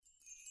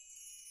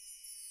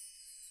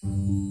So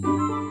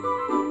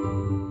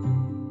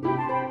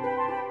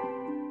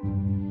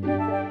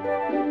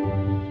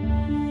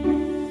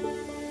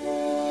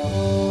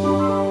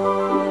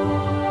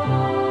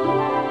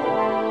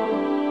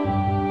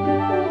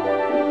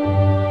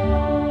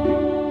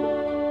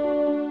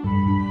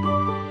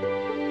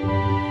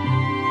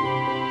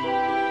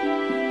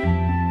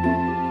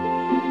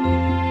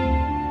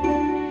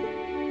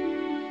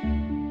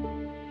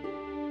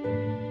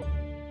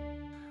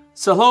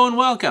hello and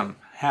welcome.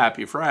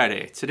 Happy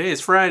Friday. Today is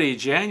Friday,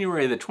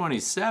 January the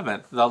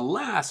 27th, the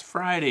last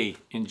Friday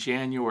in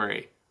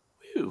January.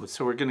 Whew.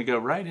 So we're going to go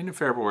right into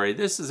February.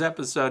 This is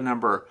episode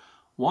number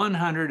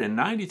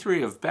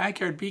 193 of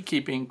Backyard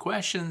Beekeeping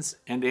Questions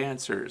and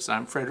Answers.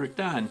 I'm Frederick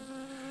Dunn,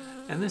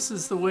 and this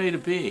is the way to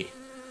be.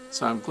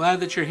 So I'm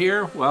glad that you're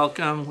here.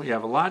 Welcome. We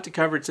have a lot to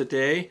cover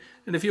today.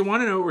 And if you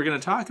want to know what we're going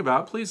to talk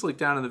about, please look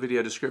down in the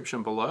video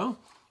description below.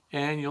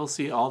 And you'll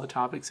see all the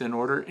topics in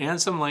order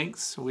and some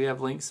links. We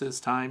have links this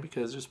time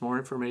because there's more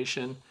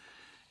information.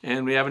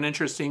 And we have an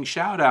interesting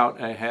shout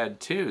out ahead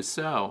too.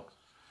 So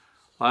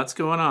lots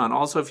going on.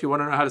 Also, if you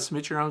want to know how to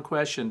submit your own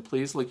question,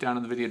 please look down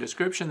in the video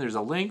description. There's a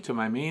link to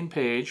my main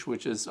page,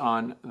 which is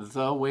on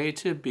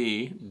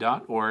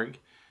thewaytobe.org.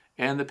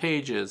 And the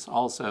page is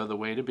also The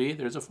Way to Be.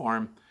 There's a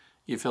form.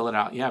 You fill it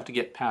out. You have to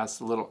get past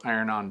the little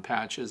iron-on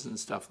patches and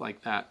stuff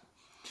like that.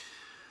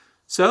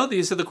 So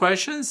these are the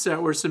questions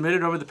that were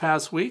submitted over the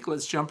past week.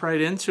 Let's jump right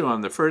into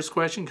them. The first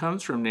question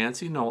comes from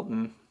Nancy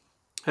Knowlton.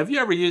 Have you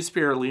ever used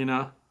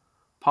spirulina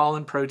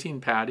pollen protein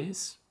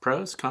patties?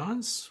 Pros,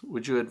 cons?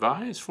 Would you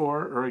advise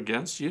for or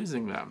against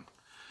using them?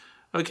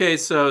 Okay,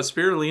 so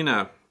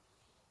spirulina.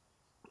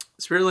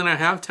 Spirulina I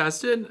have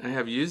tested. I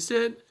have used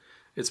it.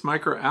 It's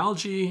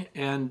microalgae,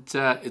 and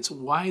it's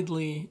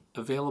widely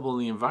available in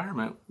the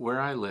environment where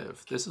I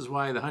live. This is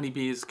why the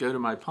honeybees go to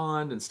my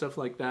pond and stuff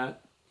like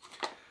that.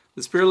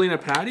 The spirulina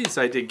patties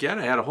I did get,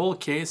 I had a whole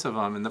case of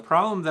them. And the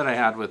problem that I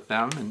had with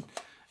them, and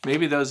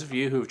maybe those of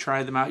you who've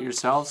tried them out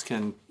yourselves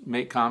can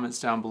make comments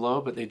down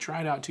below, but they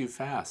dried out too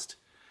fast.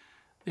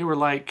 They were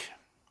like,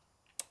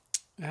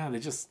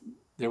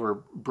 they were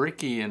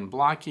bricky and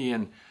blocky,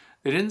 and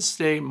they didn't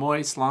stay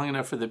moist long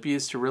enough for the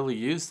bees to really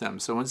use them.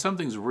 So when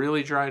something's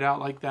really dried out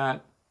like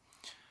that,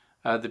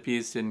 the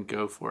bees didn't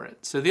go for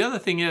it. So the other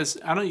thing is,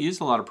 I don't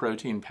use a lot of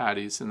protein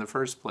patties in the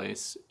first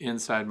place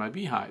inside my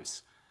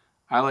beehives.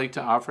 I like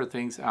to offer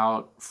things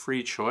out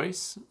free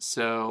choice.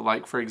 So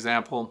like, for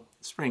example,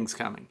 spring's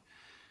coming.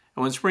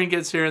 And when spring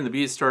gets here and the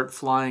bees start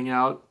flying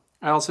out,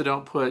 I also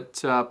don't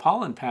put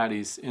pollen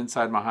patties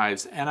inside my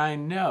hives. And I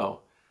know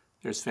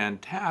there's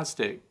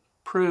fantastic,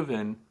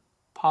 proven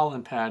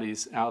pollen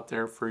patties out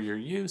there for your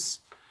use.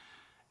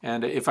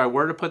 And if I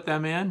were to put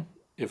them in,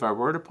 if I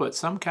were to put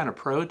some kind of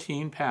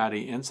protein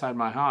patty inside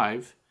my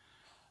hive,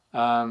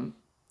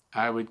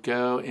 I would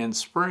go in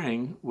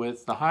spring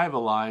with the Hive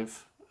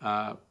Alive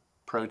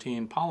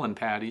protein pollen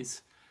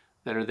patties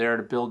that are there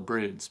to build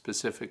brood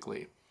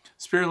specifically.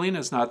 Spirulina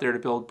is not there to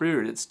build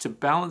brood. It's to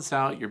balance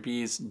out your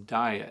bees'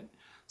 diet.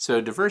 So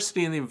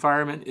diversity in the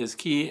environment is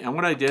key. And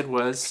what I did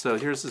was, so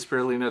here's the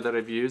spirulina that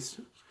I've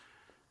used.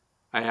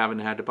 I haven't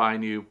had to buy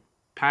new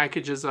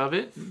packages of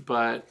it,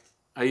 but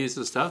I use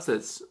the stuff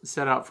that's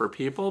set out for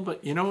people.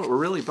 But you know what we're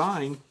really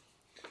buying?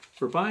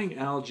 We're buying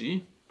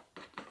algae.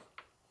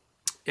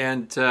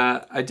 And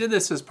I did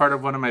this as part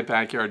of one of my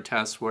backyard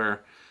tests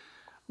where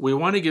we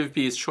want to give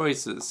bees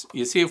choices.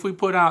 You see, if we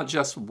put out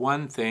just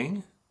one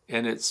thing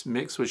and it's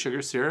mixed with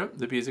sugar syrup,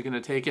 the bees are going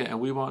to take it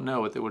and we won't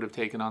know what they would have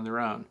taken on their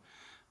own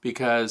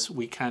because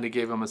we kind of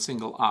gave them a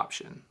single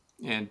option.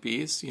 And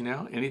bees, you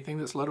know, anything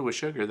that's loaded with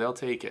sugar, they'll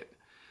take it.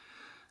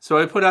 So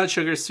I put out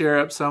sugar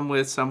syrup, some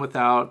with, some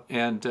without,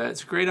 and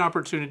it's a great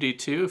opportunity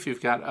too if you've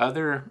got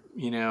other,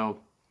 you know,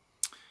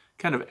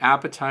 kind of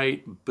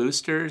appetite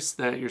boosters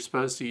that you're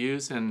supposed to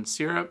use in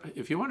syrup.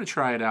 If you want to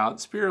try it out,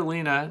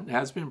 spirulina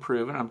has been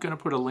proven. I'm going to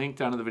put a link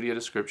down in the video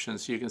description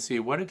so you can see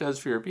what it does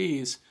for your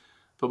bees,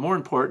 but more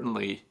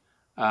importantly,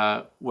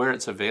 where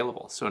it's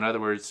available. So in other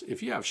words,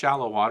 if you have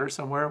shallow water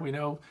somewhere, we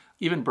know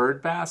even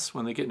bird baths,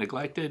 when they get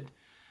neglected,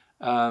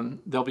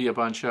 there'll be a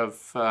bunch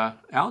of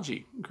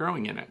algae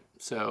growing in it.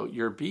 So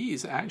your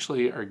bees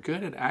actually are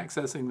good at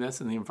accessing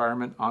this in the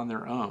environment on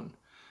their own.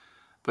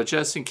 But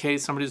just in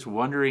case somebody's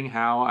wondering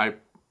how I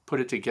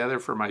put it together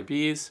for my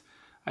bees,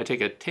 I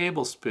take a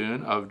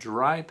tablespoon of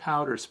dry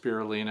powder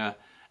spirulina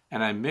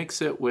and I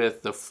mix it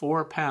with the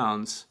 4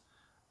 pounds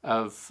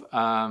of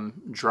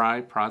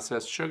dry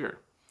processed sugar.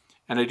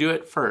 And I do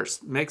it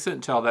first. Mix it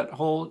until that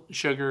whole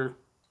sugar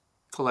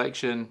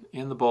collection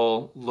in the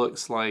bowl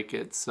looks like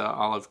it's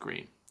olive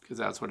green, because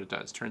that's what it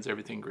does, turns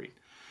everything green.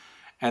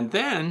 And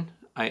then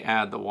I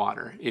add the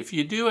water. If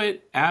you do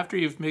it after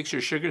you've mixed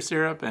your sugar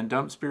syrup and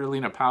dumped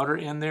spirulina powder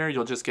in there,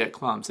 you'll just get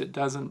clumps. It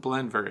doesn't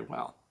blend very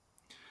well.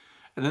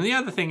 And then the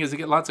other thing is I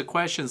get lots of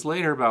questions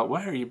later about,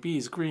 why are your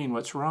bees green?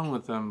 What's wrong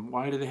with them?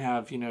 Why do they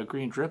have,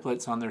 green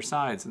driplets on their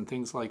sides and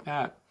things like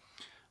that?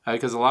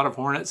 Because a lot of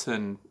hornets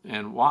and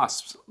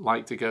wasps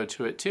like to go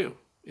to it too.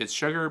 It's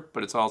sugar,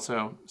 but it's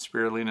also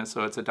spirulina,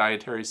 so it's a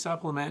dietary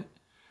supplement.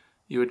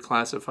 you would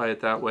classify it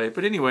that way.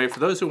 But anyway,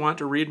 for those who want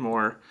to read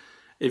more,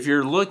 if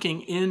you're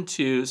looking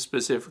into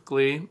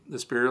specifically the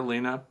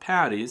spirulina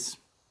patties,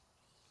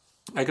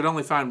 I could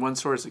only find one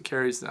source that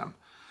carries them.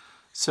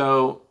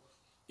 So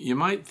you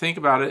might think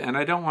about it, and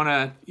I don't want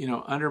to,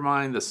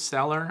 undermine the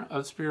seller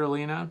of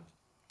spirulina,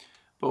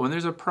 but when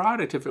there's a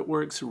product, if it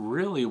works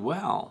really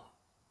well,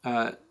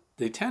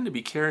 they tend to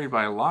be carried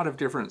by a lot of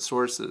different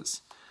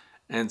sources.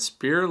 And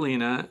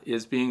spirulina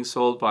is being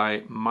sold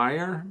by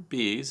Meyer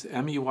Bees,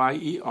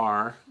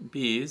 M-E-Y-E-R,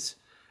 Bees,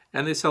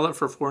 and they sell it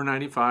for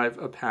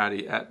 $4.95 a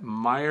patty at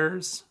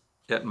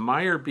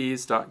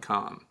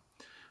meyerbees.com.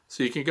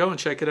 So you can go and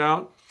check it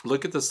out,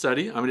 look at the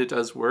study. I mean, it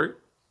does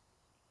work.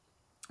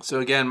 So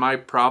again, my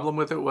problem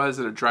with it was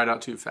that it dried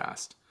out too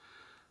fast.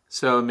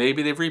 So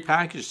maybe they've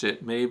repackaged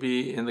it.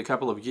 Maybe in the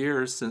couple of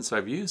years since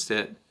I've used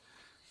it,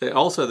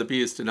 the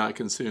bees did not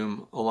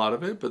consume a lot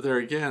of it, but there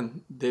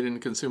again, they didn't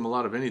consume a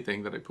lot of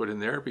anything that I put in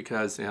there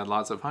because they had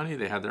lots of honey.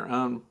 They had their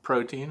own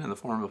protein in the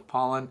form of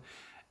pollen.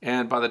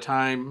 And by the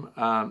time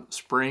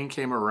spring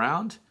came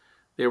around,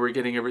 they were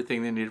getting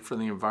everything they needed from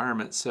the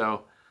environment.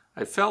 So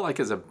I felt like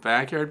as a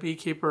backyard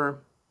beekeeper,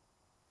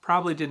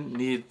 probably didn't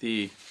need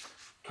the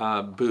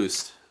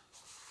boost.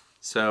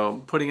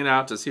 So putting it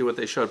out to see what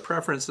they showed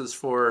preferences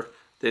for,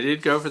 they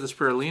did go for the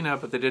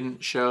spirulina, but they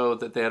didn't show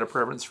that they had a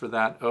preference for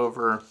that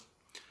over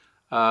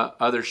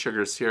other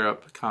sugar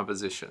syrup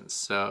compositions.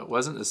 So it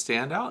wasn't a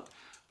standout,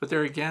 but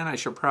there again, I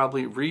should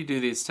probably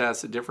redo these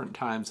tests at different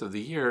times of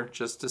the year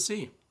just to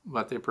see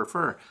what they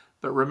prefer.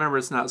 But remember,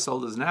 it's not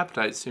sold as an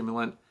appetite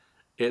stimulant.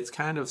 It's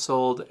kind of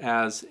sold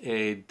as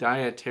a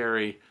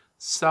dietary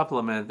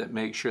supplement that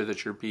makes sure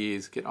that your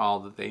bees get all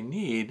that they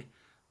need.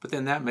 But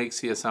then that makes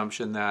the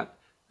assumption that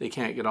they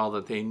can't get all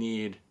that they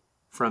need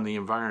from the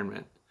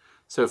environment.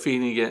 So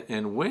feeding it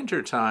in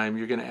wintertime,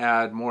 you're going to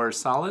add more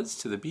solids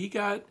to the bee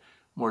gut.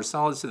 More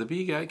solids to the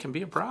bee gut can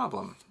be a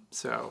problem.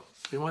 So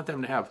we want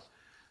them to have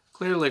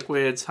clear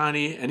liquids,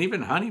 honey, and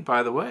even honey,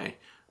 by the way.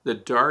 The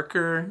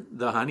darker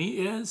the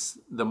honey is,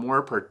 the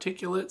more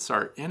particulates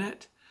are in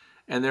it,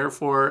 and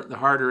therefore the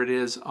harder it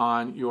is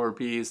on your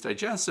bee's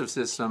digestive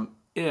system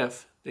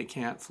if they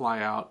can't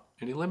fly out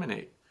and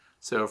eliminate.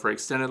 So for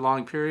extended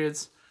long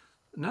periods,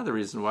 another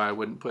reason why I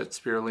wouldn't put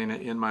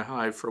spirulina in my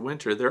hive for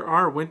winter. There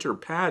are winter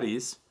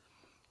patties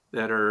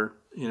that are,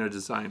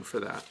 designed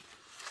for that.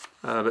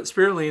 But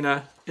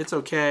spirulina, it's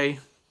okay.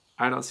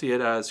 I don't see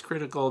it as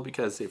critical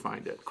because they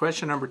find it.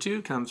 Question number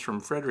 2 comes from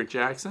Frederick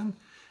Jackson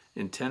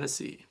in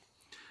Tennessee.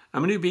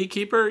 I'm a new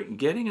beekeeper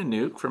getting a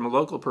nuke from a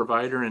local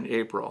provider in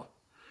April.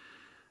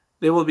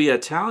 They will be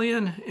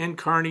Italian and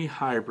Carni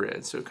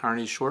hybrid. So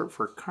Carni is short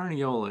for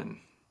Carniolan.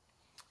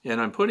 And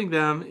I'm putting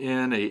them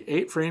in a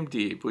 8-frame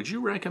deep. Would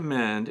you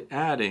recommend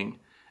adding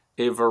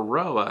a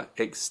Varroa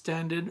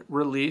extended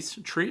release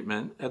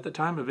treatment at the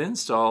time of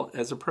install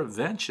as a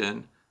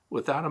prevention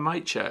without a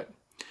mite check?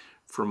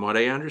 From what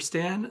I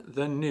understand,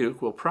 the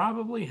nuke will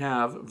probably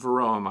have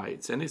Varroa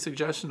mites. Any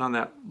suggestion on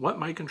that? What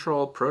mite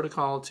control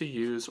protocol to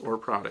use or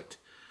product?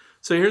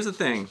 So here's the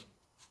thing.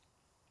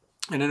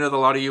 And I know that a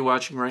lot of you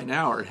watching right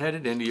now are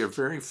headed into your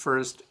very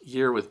first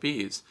year with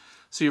bees.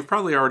 So you've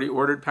probably already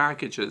ordered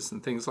packages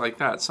and things like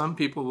that. Some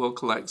people will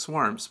collect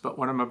swarms, but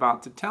what I'm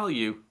about to tell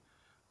you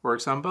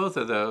works on both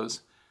of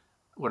those.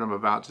 What I'm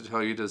about to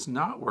tell you does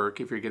not work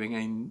if you're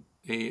getting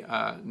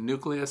a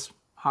nucleus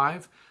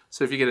hive.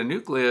 So if you get a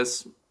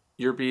nucleus,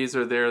 your bees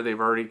are there. They've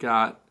already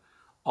got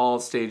all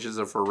stages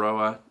of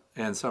Varroa,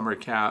 and some are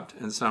capped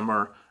and some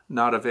are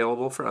not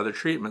available for other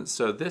treatments.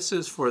 So this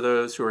is for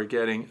those who are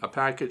getting a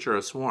package or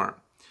a swarm.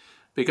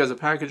 Because a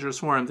package or a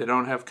swarm, they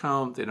don't have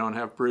comb, they don't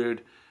have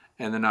brood,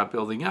 and they're not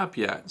building up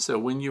yet. So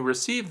when you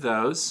receive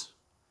those,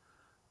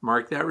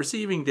 mark that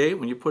receiving date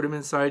when you put them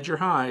inside your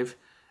hive,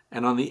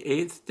 and on the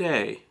 8th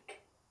day,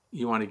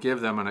 you want to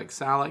give them an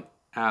oxalic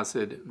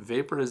acid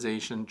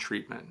vaporization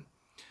treatment.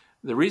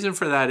 The reason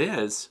for that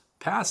is,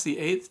 past the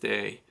 8th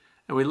day,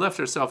 and we left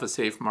ourselves a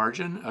safe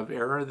margin of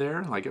error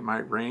there, like it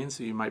might rain,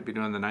 so you might be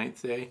doing the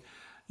 9th day.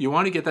 You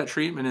want to get that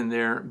treatment in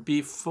there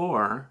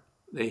before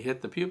they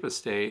hit the pupa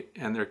state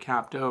and they're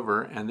capped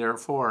over, and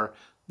therefore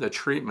the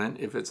treatment,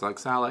 if it's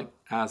oxalic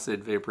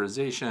acid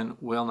vaporization,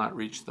 will not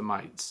reach the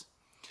mites.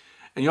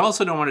 And you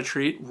also don't want to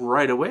treat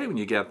right away when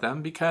you get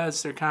them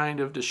because they're kind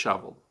of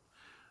disheveled.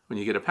 When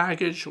you get a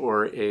package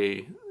or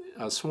a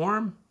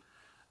swarm,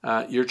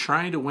 you're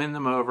trying to win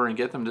them over and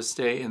get them to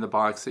stay in the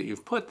box that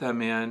you've put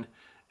them in.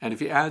 And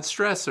if you add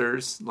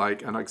stressors,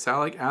 like an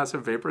oxalic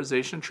acid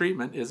vaporization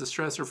treatment is a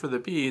stressor for the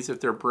bees if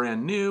they're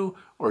brand new,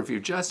 or if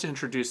you've just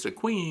introduced a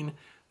queen,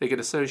 they could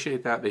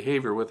associate that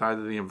behavior with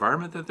either the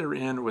environment that they're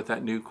in or with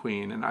that new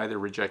queen and either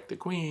reject the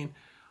queen,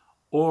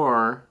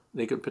 or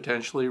they could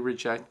potentially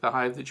reject the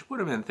hive that you put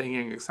them in,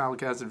 thinking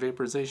oxalic acid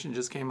vaporization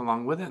just came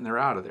along with it and they're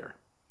out of there.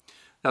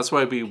 That's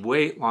why we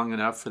wait long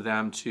enough for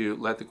them to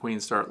let the queen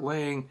start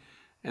laying,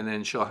 and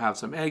then she'll have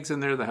some eggs in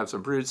there, they'll have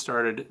some brood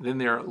started, then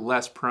they're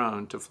less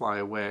prone to fly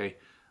away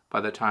by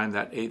the time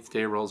that 8th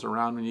day rolls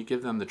around when you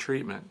give them the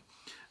treatment.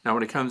 Now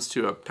when it comes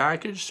to a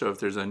package, so if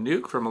there's a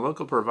nuke from a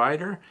local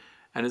provider,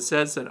 and it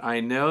says that I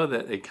know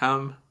that they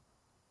come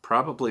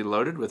probably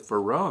loaded with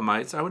varroa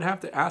mites, I would have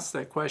to ask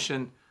that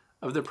question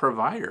of the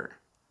provider.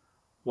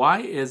 Why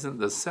isn't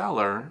the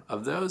seller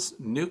of those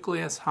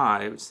nucleus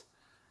hives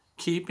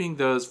keeping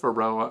those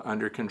varroa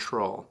under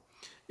control?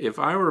 If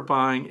I were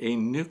buying a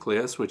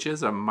nucleus, which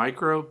is a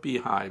micro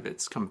beehive,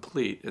 it's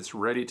complete, it's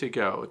ready to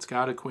go, it's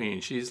got a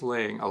queen, she's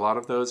laying, a lot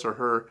of those are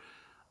her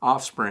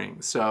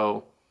offspring,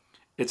 so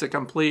it's a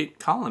complete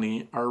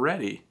colony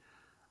already.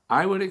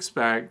 I would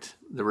expect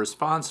the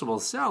responsible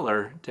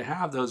seller to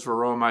have those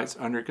varroa mites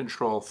under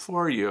control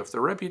for you. If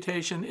the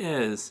reputation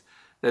is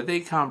that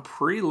they come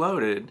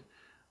preloaded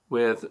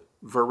with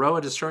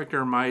varroa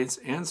destructor mites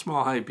and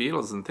small hive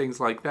beetles and things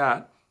like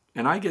that,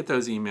 and I get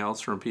those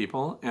emails from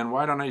people, and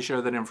why don't I share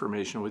that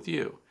information with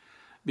you?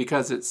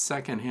 Because it's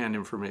secondhand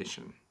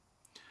information.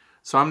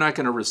 So I'm not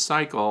going to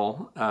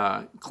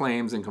recycle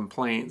claims and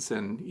complaints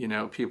and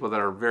people that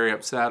are very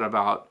upset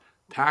about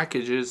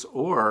packages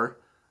or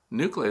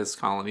nucleus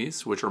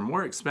colonies, which are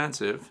more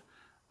expensive,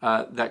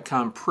 that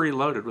come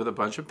preloaded with a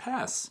bunch of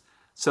pests.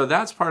 So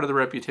that's part of the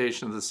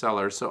reputation of the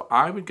seller. So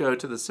I would go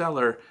to the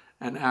seller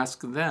and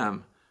ask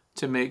them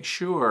to make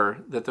sure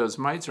that those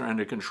mites are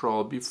under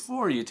control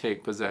before you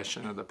take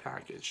possession of the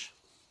package.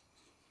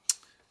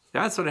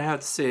 That's what I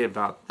have to say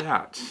about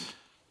that.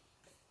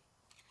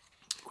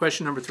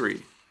 Question number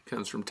 3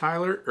 comes from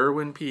Tyler,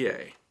 Irwin,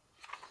 PA.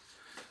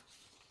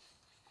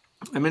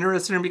 I'm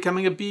interested in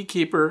becoming a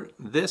beekeeper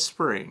this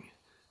spring,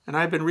 and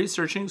I've been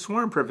researching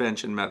swarm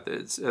prevention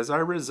methods as I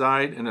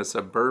reside in a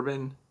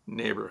suburban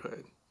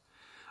neighborhood.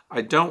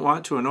 I don't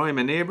want to annoy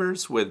my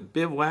neighbors with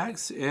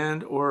bivouacs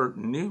and or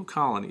new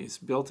colonies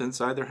built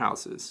inside their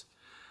houses.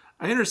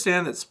 I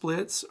understand that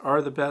splits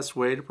are the best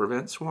way to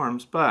prevent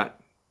swarms, but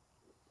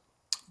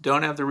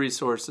don't have the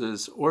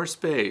resources or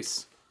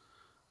space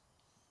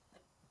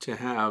to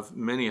have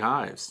many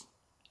hives.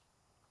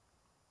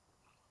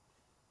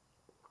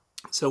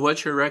 So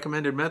what's your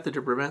recommended method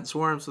to prevent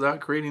swarms without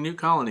creating new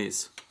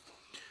colonies?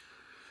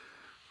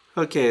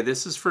 Okay,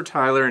 this is for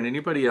Tyler and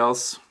anybody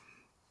else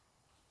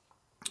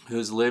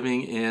who's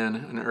living in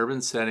an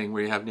urban setting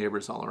where you have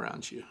neighbors all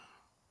around you.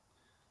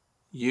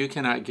 You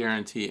cannot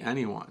guarantee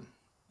anyone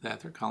that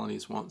their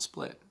colonies won't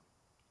split.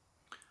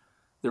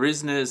 The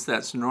reason is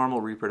that's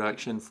normal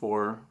reproduction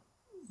for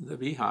the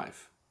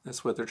beehive.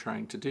 That's what they're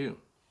trying to do.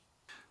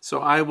 So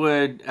I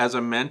would, as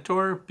a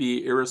mentor,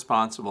 be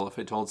irresponsible if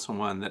I told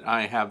someone that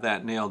I have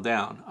that nailed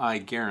down. I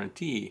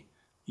guarantee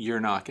you're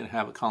not going to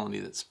have a colony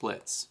that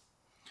splits.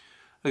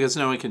 Because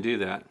no one can do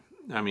that.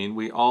 I mean,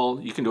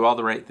 you can do all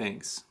the right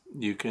things.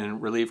 You can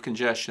relieve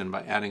congestion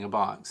by adding a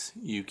box.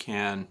 You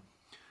can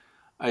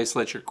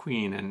isolate your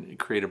queen and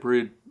create a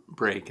brood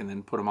break and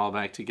then put them all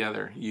back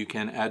together. You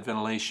can add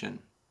ventilation.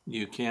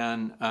 You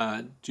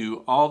can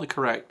do all the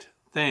correct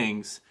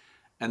things,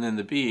 and then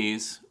the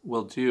bees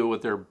will do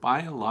what they're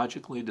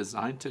biologically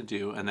designed to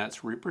do, and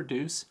that's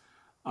reproduce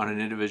on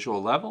an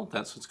individual level.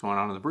 That's what's going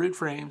on in the brood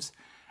frames.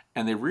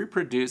 And they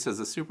reproduce as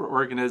a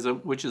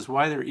superorganism, which is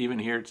why they're even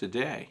here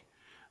today.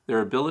 Their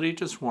ability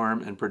to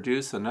swarm and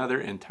produce another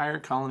entire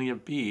colony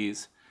of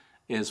bees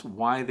is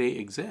why they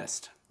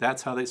exist.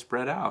 That's how they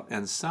spread out.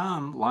 And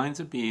some lines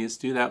of bees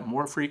do that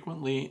more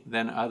frequently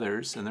than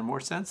others, and they're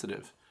more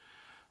sensitive.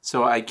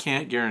 So I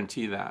can't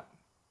guarantee that.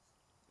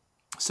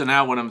 So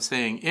now what I'm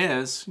saying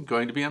is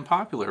going to be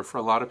unpopular for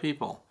a lot of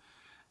people.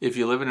 If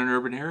you live in an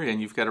urban area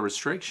and you've got a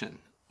restriction,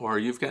 or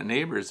you've got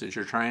neighbors that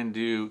you're trying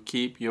to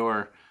keep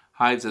your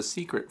hives a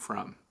secret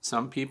from.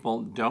 Some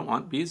people don't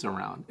want bees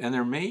around. And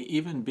there may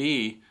even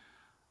be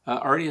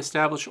already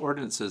established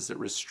ordinances that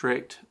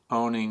restrict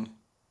owning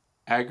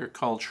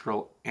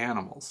agricultural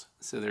animals.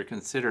 So they're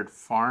considered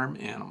farm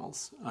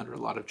animals under a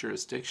lot of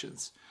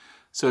jurisdictions.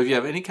 So if you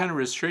have any kind of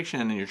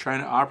restriction and you're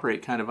trying to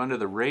operate kind of under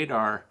the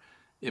radar,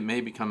 it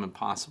may become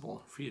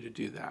impossible for you to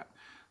do that.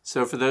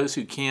 So for those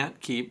who can't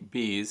keep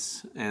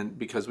bees, and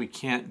because we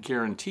can't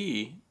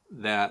guarantee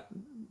that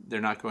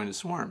they're not going to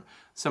swarm,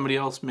 somebody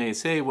else may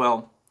say,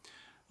 well,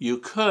 you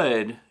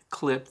could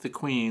clip the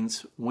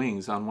queen's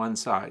wings on one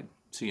side.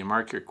 So you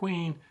mark your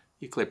queen,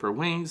 you clip her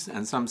wings,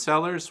 and some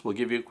sellers will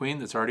give you a queen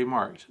that's already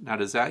marked. Now,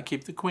 does that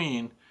keep the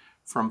queen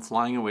from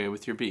flying away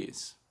with your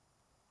bees?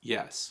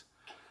 Yes.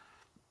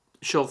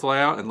 She'll fly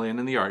out and land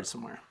in the yard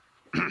somewhere.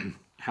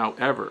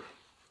 However,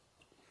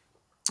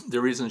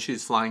 the reason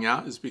she's flying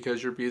out is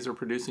because your bees are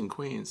producing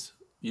queens,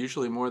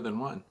 usually more than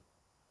one.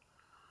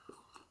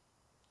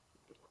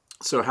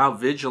 So how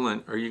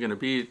vigilant are you going to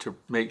be to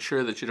make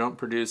sure that you don't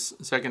produce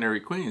secondary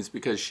queens?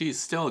 Because she's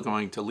still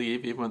going to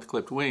leave, even with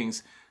clipped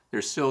wings.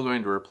 They're still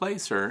going to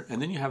replace her, and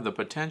then you have the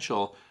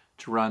potential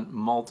to run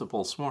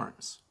multiple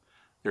swarms.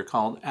 They're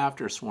called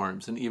after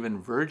swarms, and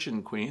even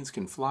virgin queens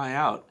can fly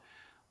out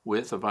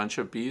with a bunch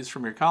of bees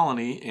from your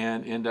colony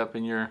and end up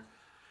in your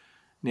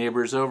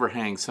neighbor's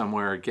overhang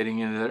somewhere, getting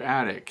into their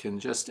attic.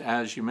 And just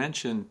as you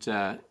mentioned,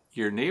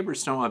 your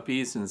neighbors don't want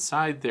bees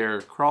inside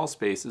their crawl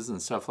spaces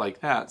and stuff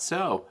like that.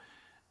 So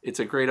It's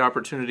a great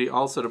opportunity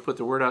also to put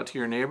the word out to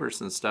your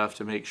neighbors and stuff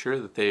to make sure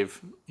that they've,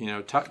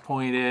 tuck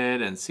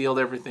pointed and sealed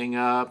everything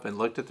up and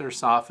looked at their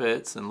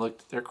soffits and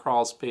looked at their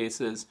crawl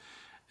spaces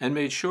and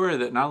made sure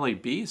that not only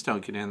bees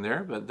don't get in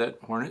there, but that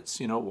hornets,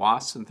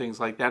 wasps and things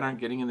like that aren't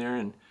getting in there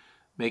and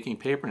making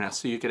paper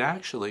nests. So you could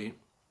actually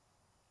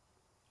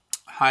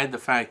hide the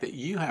fact that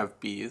you have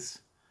bees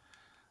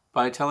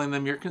by telling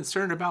them you're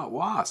concerned about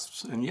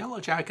wasps and yellow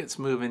jackets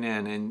moving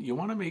in, and you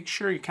want to make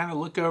sure you kind of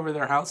look over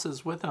their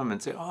houses with them and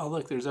say, oh,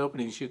 look, there's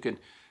openings. You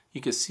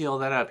could seal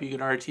that up. You could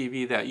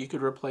RTV that. You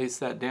could replace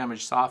that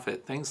damaged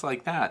soffit, things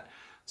like that.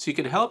 So you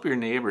could help your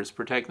neighbors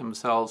protect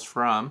themselves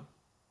from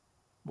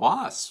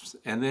wasps.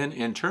 And then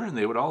in turn,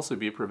 they would also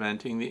be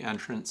preventing the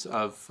entrance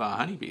of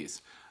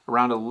honeybees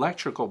around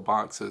electrical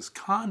boxes,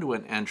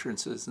 conduit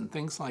entrances, and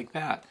things like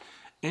that.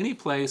 Any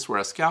place where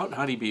a scout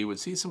honeybee would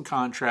see some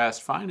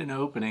contrast, find an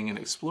opening, and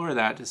explore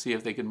that to see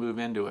if they could move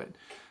into it.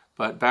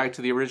 But back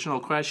to the original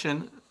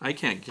question, I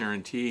can't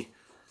guarantee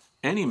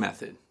any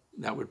method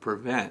that would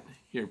prevent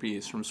your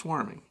bees from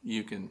swarming.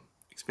 You can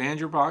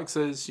expand your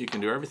boxes, you can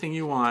do everything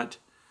you want,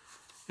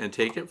 and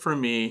take it from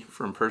me,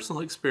 from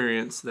personal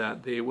experience,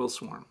 that they will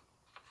swarm.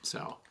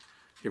 So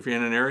if you're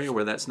in an area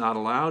where that's not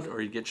allowed,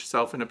 or you get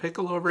yourself in a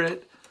pickle over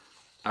it,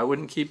 I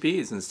wouldn't keep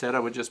bees. Instead, I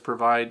would just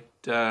provide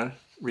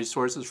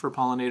resources for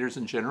pollinators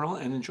in general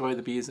and enjoy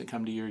the bees that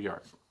come to your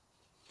yard.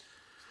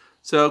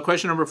 So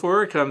question number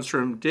 4 comes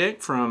from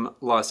Dick from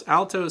Los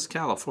Altos,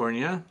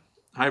 California.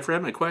 Hi,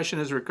 Fred. My question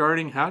is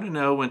regarding how to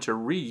know when to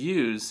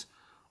reuse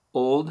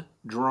old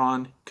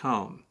drawn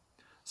comb.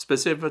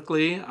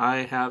 Specifically,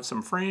 I have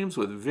some frames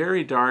with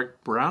very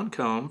dark brown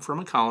comb from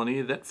a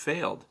colony that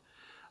failed.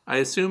 I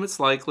assume it's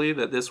likely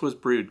that this was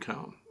brood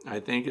comb.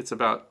 I think it's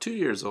about 2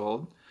 years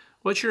old.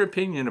 What's your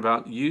opinion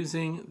about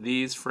using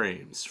these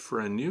frames for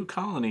a new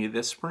colony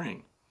this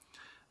spring?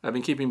 I've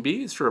been keeping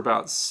bees for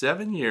about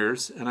 7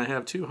 years, and I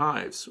have 2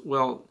 hives.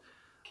 Well,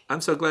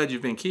 I'm so glad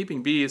you've been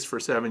keeping bees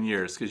for 7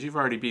 years, because you've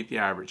already beat the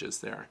averages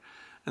there.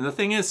 And the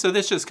thing is, so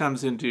this just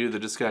comes into the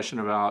discussion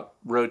about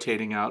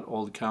rotating out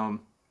old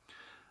comb.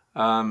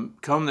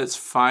 Comb that's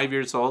 5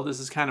 years old,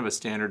 this is kind of a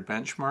standard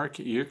benchmark.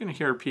 You're going to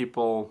hear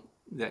people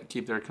that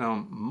keep their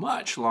comb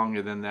much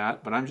longer than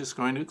that, but I'm just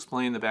going to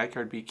explain the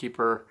backyard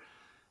beekeeper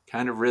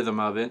kind of rhythm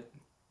of it.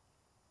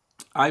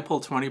 I pull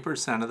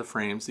 20% of the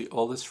frames, the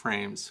oldest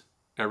frames,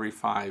 every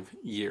 5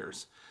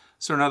 years.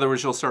 So in other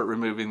words, you'll start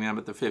removing them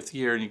at the 5th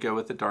year and you go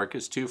with the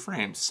darkest 2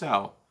 frames.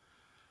 So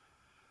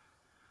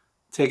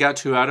take out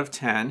 2 out of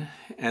 10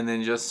 and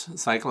then just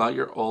cycle out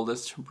your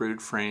oldest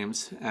brood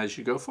frames as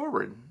you go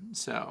forward.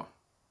 So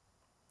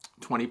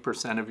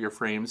 20% of your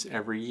frames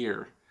every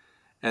year.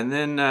 And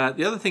then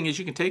the other thing is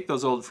you can take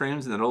those old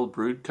frames and that old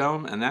brood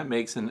comb, and that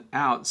makes an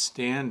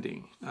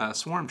outstanding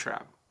swarm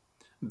trap.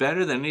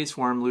 Better than any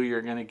swarm lure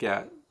you're going to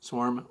get.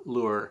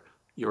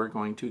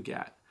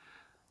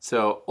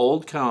 So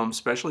old comb,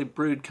 especially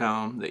brood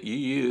comb that you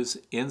use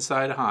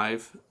inside a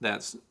hive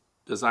that's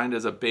designed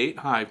as a bait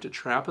hive to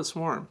trap a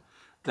swarm,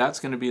 that's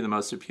going to be the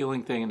most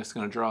appealing thing, and it's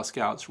going to draw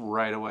scouts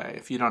right away.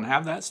 If you don't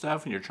have that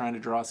stuff and you're trying to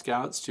draw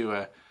scouts to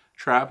a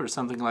trap or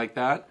something like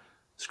that,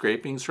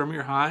 scrapings from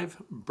your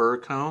hive, burr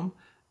comb,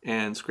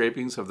 and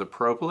scrapings of the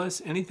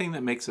propolis, anything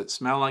that makes it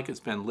smell like it's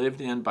been lived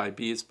in by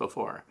bees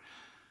before.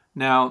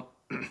 Now,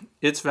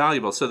 it's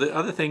valuable. So the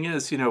other thing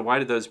is, why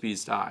did those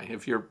bees die?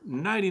 If you're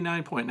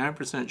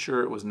 99.9%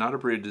 sure it was not a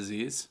brood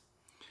disease,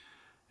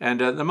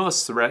 and the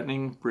most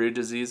threatening brood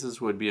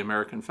diseases would be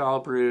American foul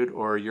brood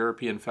or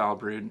European foul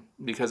brood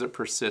because it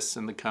persists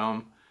in the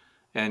comb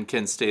and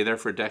can stay there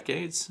for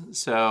decades.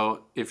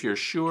 So if you're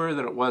sure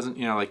that it wasn't,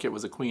 like it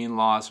was a queen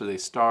loss or they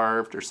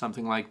starved or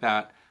something like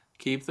that,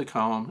 keep the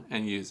comb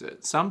and use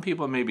it. Some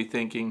people may be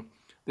thinking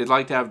they'd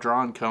like to have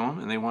drawn comb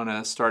and they want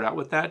to start out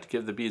with that to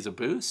give the bees a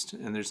boost,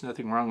 and there's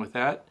nothing wrong with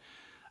that.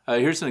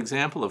 Here's an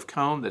example of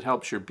comb that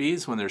helps your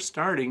bees when they're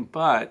starting,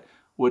 but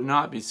would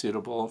not be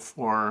suitable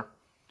for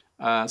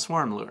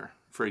swarm lure,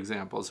 for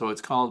example. So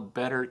it's called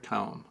Better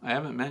Comb. I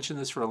haven't mentioned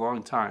this for a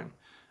long time.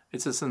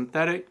 It's a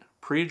synthetic,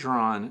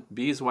 pre-drawn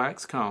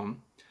beeswax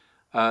comb.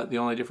 The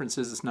only difference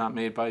is it's not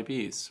made by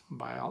bees.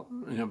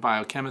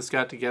 Biochemists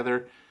got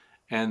together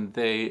and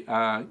they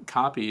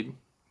copied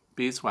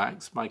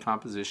beeswax by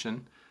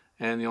composition,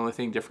 and the only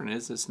thing different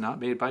is it's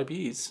not made by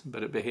bees,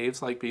 but it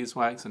behaves like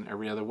beeswax in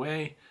every other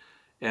way,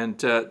 and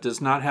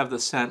does not have the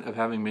scent of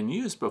having been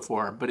used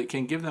before, but it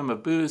can give them a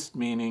boost,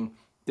 meaning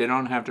they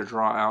don't have to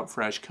draw out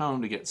fresh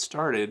comb to get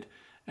started,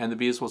 and the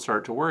bees will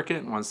start to work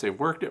it, and once they've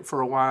worked it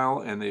for a while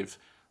and they've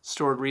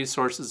stored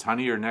resources,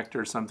 honey or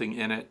nectar or something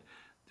in it,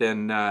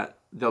 then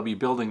they'll be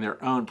building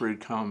their own brood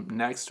comb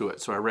next to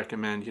it. So I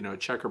recommend,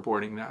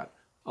 checkerboarding that.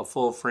 A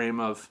full frame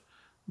of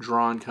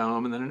drawn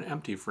comb and then an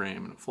empty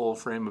frame, and a full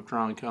frame of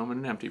drawn comb and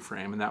an empty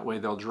frame, and that way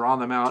they'll draw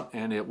them out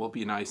and it will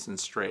be nice and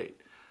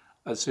straight.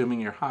 Assuming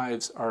your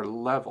hives are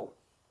level,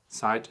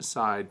 side to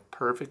side,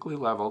 perfectly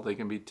level, they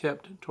can be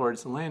tipped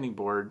towards the landing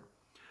board.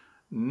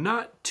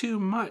 Not too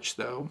much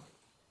though,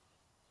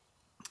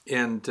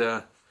 and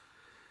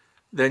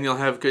then you'll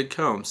have good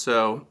comb.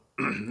 So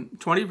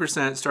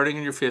 20% starting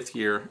in your 5th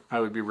year, I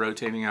would be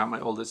rotating out my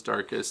oldest,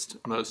 darkest,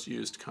 most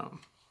used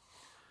comb.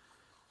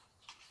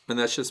 And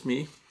that's just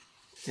me.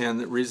 And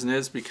the reason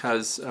is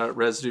because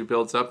residue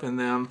builds up in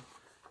them,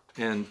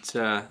 and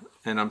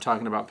I'm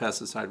talking about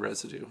pesticide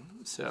residue.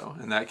 So,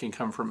 and that can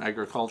come from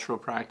agricultural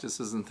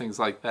practices and things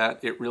like that.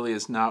 It really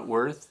is not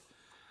worth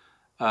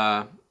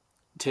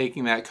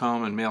taking that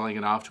comb and mailing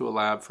it off to a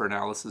lab for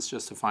analysis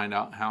just to find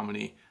out how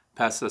many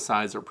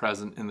pesticides are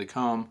present in the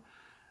comb.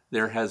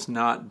 There has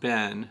not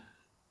been,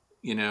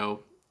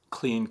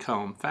 clean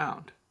comb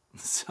found.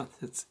 So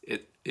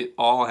it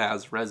all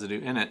has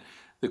residue in it.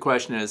 The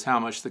question is how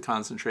much the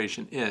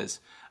concentration is.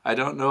 I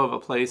don't know of a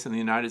place in the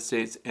United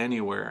States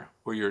anywhere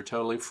where you're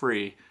totally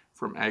free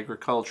from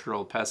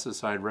agricultural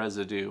pesticide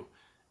residue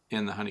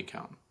in the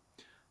honeycomb.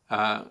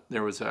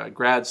 There was a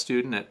grad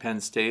student at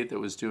Penn State that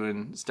was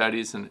doing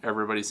studies, and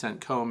everybody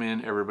sent comb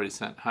in, everybody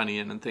sent honey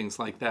in, and things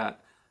like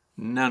that.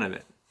 None of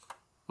it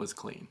was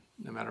clean,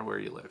 no matter where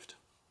you lived.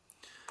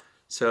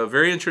 So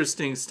very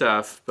interesting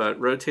stuff, but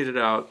rotate it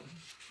out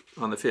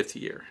on the 5th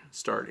year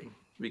starting,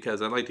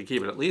 because I'd like to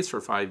keep it at least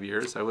for 5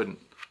 years. I wouldn't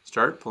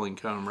start pulling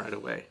comb right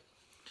away.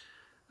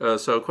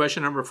 So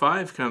question number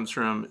 5 comes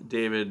from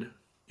David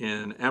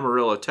in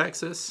Amarillo,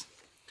 Texas.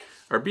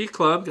 Our bee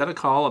club got a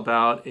call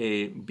about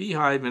a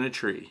beehive in a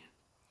tree.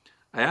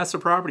 I asked the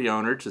property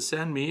owner to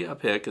send me a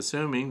pic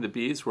assuming the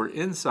bees were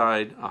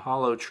inside a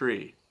hollow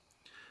tree.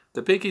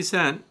 The pic he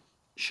sent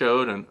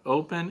showed an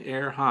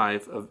open-air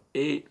hive of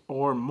 8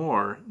 or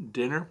more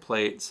dinner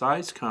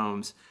plate-sized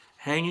combs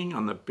hanging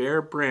on the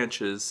bare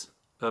branches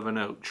of an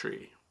oak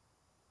tree.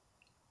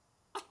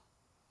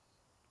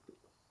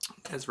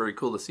 That's very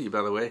cool to see,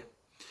 by the way.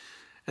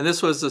 And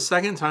this was the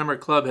second time our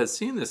club has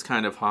seen this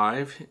kind of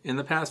hive in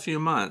the past few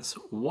months.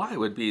 Why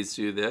would bees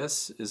do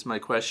this, is my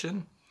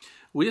question.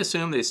 We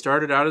assume they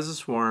started out as a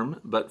swarm,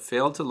 but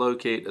failed to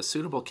locate a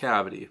suitable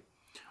cavity.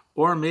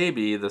 Or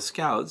maybe the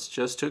scouts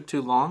just took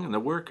too long and the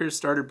workers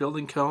started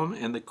building comb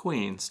and the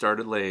queen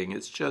started laying.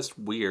 It's just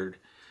weird.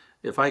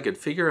 If I could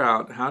figure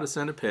out how to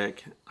send a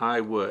pic,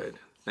 I would.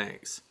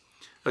 Thanks.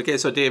 Okay,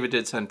 so David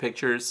did send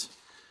pictures.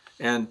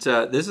 And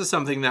this is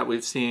something that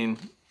we've seen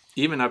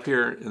even up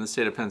here in the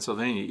state of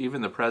Pennsylvania.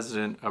 Even the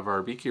president of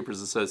our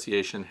Beekeepers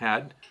Association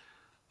had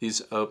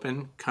these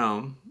open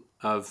comb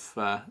of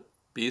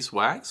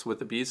beeswax with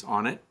the bees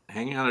on it,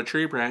 hanging on a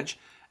tree branch,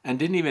 and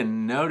didn't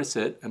even notice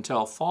it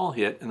until fall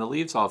hit and the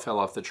leaves all fell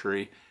off the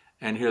tree,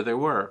 and here they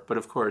were. But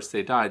of course,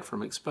 they died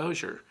from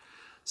exposure.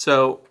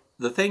 So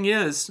the thing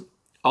is,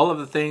 all of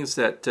the things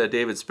that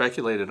David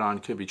speculated on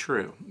could be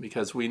true,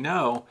 because we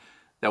know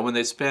that when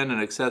they spend an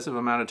excessive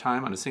amount of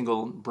time on a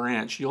single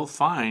branch, you'll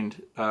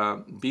find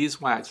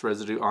beeswax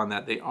residue on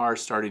that. They are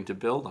starting to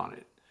build on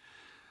it.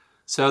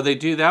 So they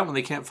do that when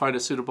they can't find a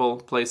suitable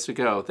place to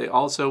go. They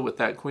also, with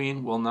that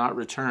queen, will not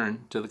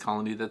return to the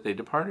colony that they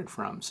departed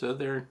from. So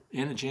they're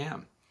in a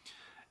jam.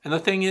 And the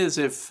thing is,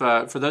 if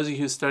for those of you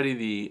who study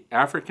the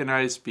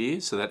Africanized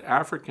bees, so that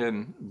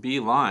African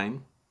bee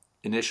line,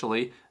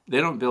 initially, they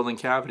don't build in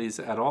cavities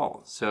at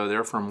all. So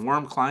they're from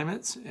warm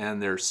climates,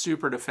 and they're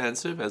super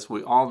defensive. As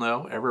we all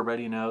know,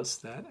 everybody knows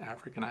that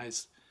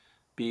Africanized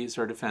bees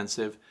are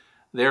defensive.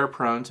 They're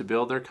prone to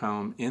build their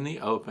comb in the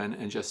open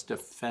and just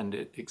defend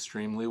it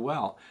extremely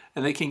well.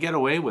 And they can get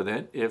away with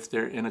it if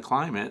they're in a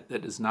climate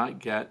that does not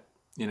get,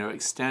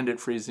 extended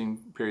freezing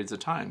periods of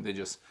time. They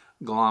just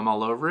glom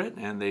all over it,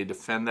 and they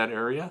defend that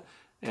area,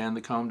 and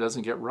the comb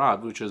doesn't get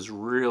robbed, which is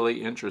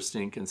really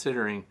interesting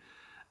considering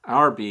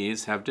our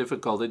bees have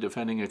difficulty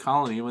defending a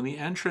colony when the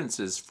entrance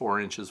is 4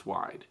 inches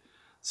wide.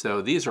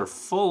 So these are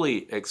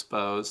fully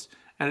exposed,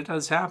 and it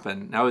does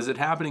happen. Now, is it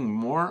happening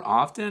more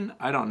often?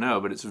 I don't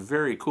know, but it's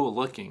very cool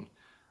looking.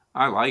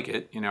 I like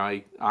it.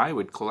 I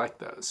would collect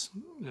those.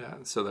 Yeah,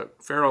 so the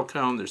feral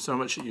comb, there's so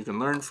much that you can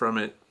learn from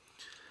it.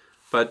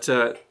 But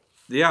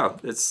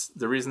it's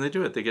the reason they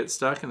do it. They get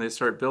stuck and they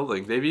start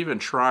building. They've even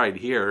tried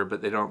here,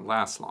 but they don't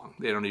last long.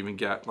 They don't even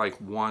get like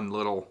one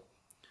little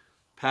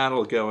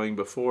paddle going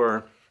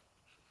before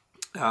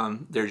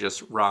they're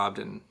just robbed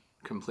and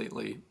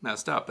completely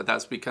messed up. But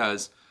that's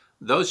because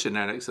those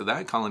genetics of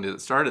that colony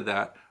that started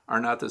that are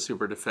not the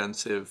super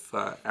defensive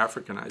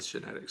Africanized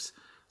genetics.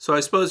 So I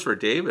suppose for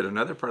David,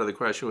 another part of the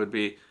question would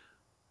be,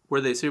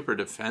 were they super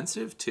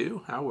defensive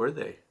too? How were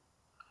they?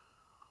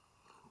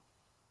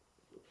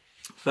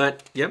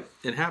 But, yep,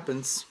 it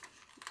happens.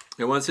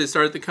 And once they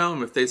start the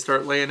comb, if they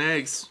start laying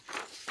eggs,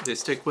 they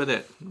stick with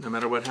it no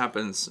matter what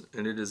happens,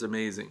 and it is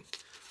amazing.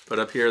 But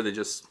up here, they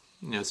just,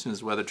 as soon as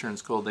the weather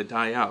turns cold, they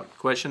die out.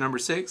 Question number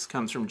 6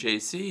 comes from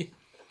JC.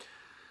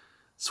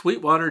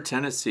 Sweetwater,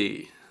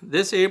 Tennessee.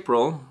 This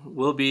April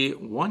will be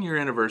 1-year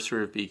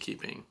anniversary of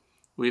beekeeping.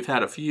 We've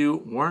had a few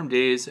warm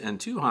days, and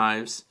 2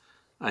 hives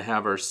I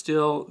have are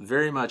still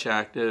very much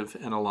active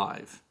and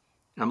alive.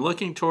 I'm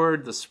looking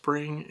toward the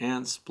spring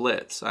and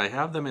splits. I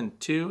have them in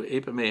 2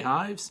 April-May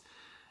hives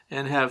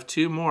and have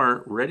 2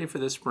 more ready for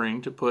the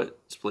spring to put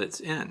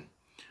splits in.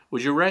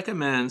 Would you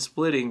recommend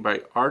splitting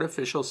by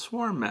artificial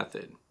swarm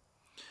method?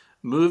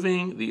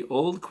 moving the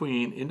old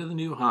queen into the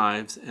new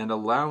hives and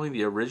allowing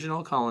the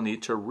original colony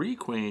to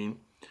requeen,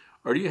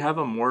 or do you have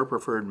a more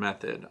preferred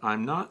method?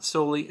 I'm not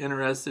solely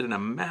interested in a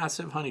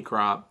massive honey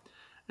crop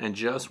and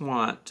just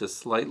want to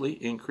slightly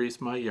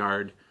increase my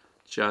yard,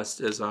 just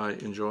as I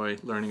enjoy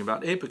learning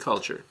about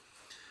apiculture.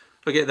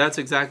 Okay, that's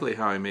exactly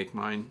how I make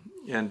mine.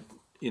 And,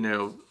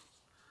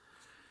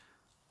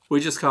 we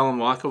just call them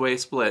walk-away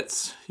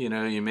splits. You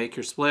make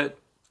your split,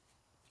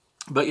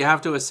 but you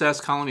have to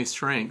assess colony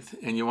strength,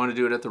 and you want to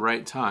do it at the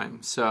right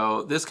time.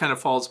 So this kind of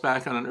falls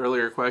back on an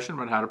earlier question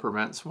about how to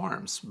prevent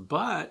swarms.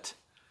 But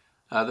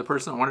the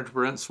person that wanted to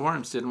prevent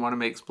swarms didn't want to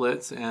make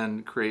splits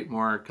and create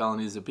more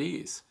colonies of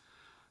bees.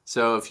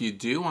 So if you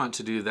do want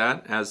to do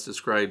that, as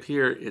described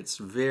here, it's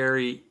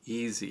very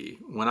easy.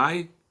 When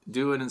I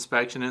do an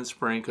inspection in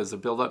spring, because the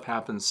buildup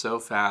happens so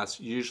fast,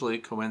 usually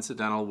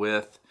coincidental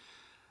with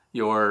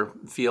your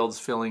fields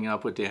filling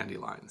up with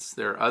dandelions.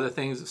 There are other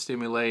things that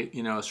stimulate,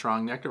 a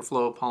strong nectar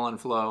flow, pollen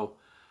flow.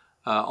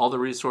 All the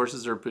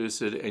resources are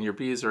boosted, and your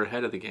bees are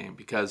ahead of the game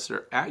because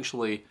they're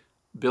actually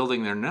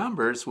building their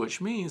numbers, which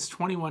means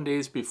 21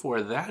 days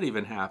before that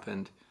even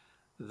happened,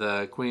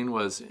 the queen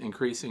was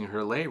increasing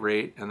her lay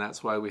rate, and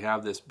that's why we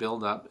have this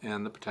buildup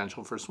and the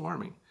potential for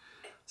swarming.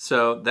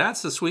 So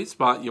that's the sweet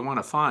spot you want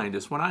to find,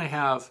 is when I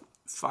have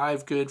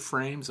 5 good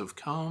frames of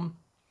comb.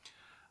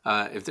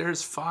 If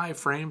there's 5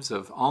 frames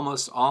of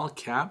almost all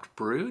capped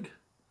brood,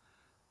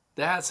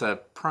 that's a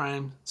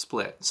prime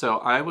split. So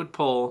I would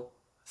pull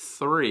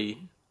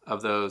 3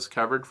 of those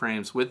covered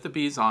frames with the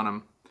bees on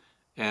them,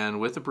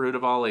 and with the brood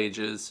of all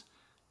ages,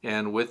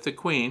 and with the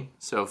queen.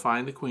 So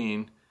find the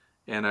queen,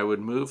 and I would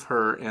move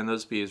her and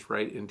those bees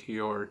right into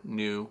your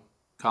new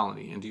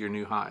colony, into your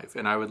new hive.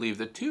 And I would leave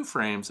the 2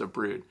 frames of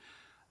brood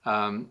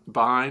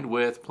behind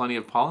with plenty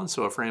of pollen,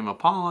 so a frame of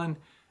pollen,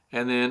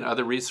 and then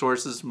other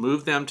resources,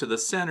 move them to the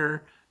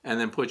center, and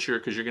then because you're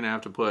going to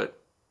have to put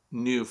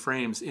new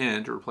frames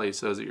in to replace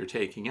those that you're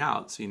taking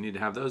out. So you need to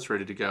have those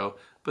ready to go.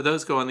 But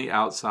those go on the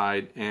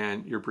outside,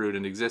 and your brood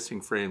and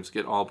existing frames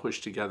get all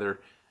pushed together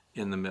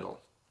in the middle.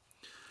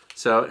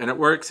 So, and it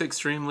works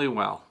extremely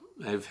well.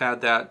 I've had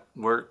that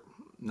work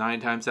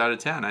 9 times out of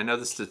 10. I know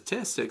the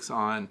statistics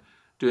on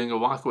doing a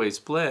walkaway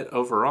split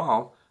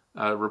overall,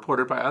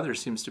 reported by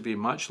others, seems to be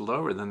much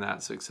lower than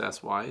that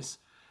success-wise.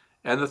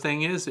 And the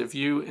thing is, if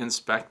you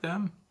inspect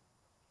them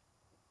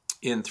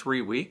in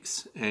 3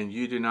 weeks and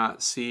you do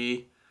not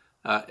see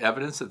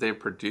evidence that they've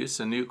produced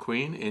a new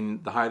queen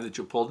in the hive that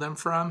you pulled them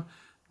from,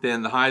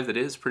 then the hive that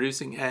is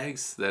producing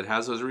eggs, that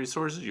has those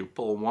resources, you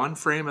pull 1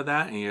 frame of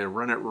that and you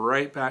run it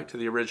right back to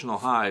the original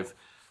hive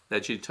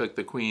that you took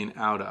the queen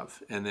out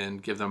of, and then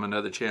give them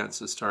another chance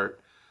to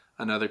start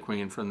another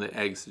queen from the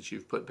eggs that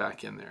you've put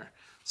back in there.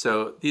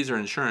 So these are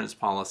insurance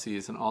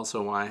policies, and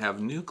also why I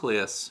have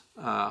nucleus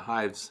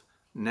hives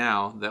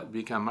now that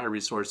become my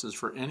resources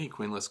for any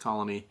queenless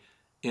colony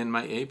in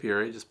my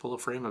apiary. Just pull a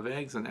frame of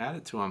eggs and add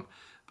it to them.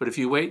 But if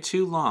you wait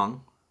too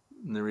long,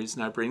 and the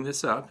reason I bring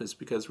this up is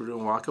because we're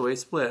doing walkaway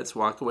splits.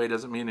 Walkaway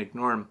doesn't mean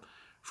ignore them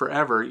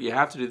forever. You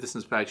have to do this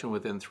inspection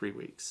within 3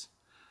 weeks.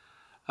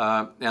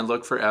 And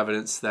look for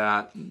evidence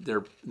that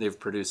they've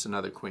produced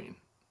another queen.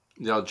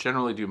 They'll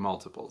generally do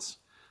multiples.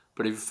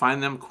 But if you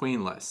find them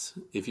queenless,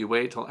 if you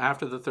wait till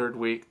after the 3rd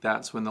week,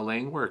 that's when the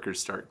laying workers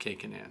start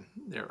kicking in.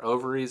 Their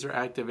ovaries are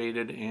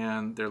activated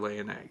and they're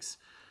laying eggs.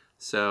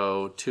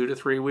 So 2 to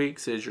 3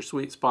 weeks is your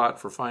sweet spot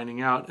for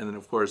finding out. And then,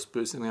 of course,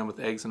 boosting them with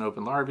eggs and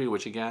open larvae,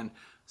 which, again,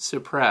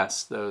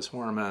 suppress those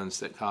hormones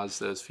that cause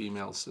those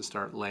females to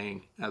start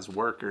laying as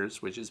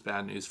workers, which is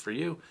bad news for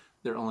you.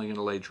 They're only going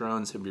to lay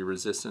drones and be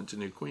resistant to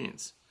new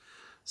queens.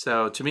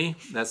 So to me,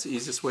 that's the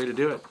easiest way to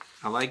do it.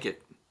 I like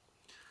it.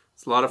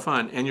 It's a lot of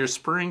fun. And your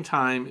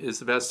springtime is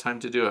the best time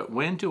to do it.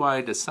 When do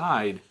I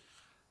decide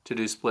to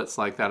do splits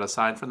like that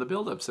aside from the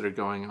buildups that are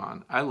going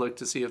on? I look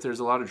to see if there's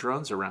a lot of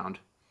drones around.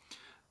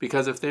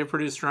 Because if they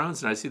produce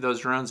drones and I see those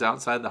drones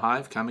outside the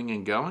hive coming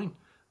and going,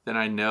 then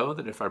I know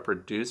that if I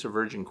produce a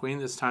virgin queen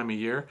this time of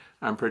year,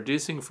 I'm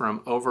producing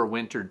from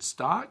overwintered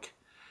stock.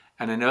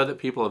 And I know that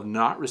people have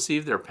not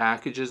received their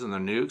packages and their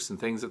nukes and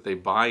things that they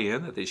buy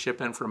in, that they ship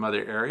in from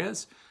other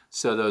areas.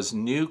 So those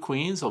new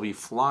queens will be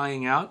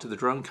flying out to the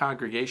drone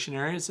congregation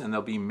areas, and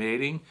they'll be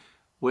mating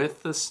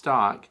with the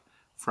stock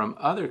from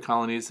other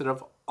colonies that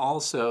have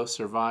also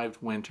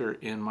survived winter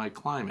in my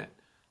climate.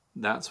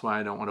 That's why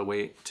I don't want to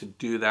wait to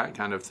do that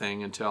kind of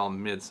thing until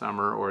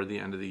midsummer or the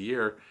end of the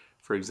year,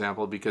 for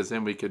example, because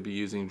then we could be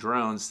using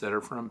drones that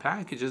are from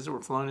packages that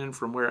were flown in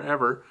from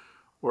wherever,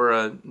 or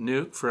a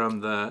nuke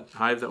from the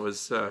hive that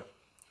was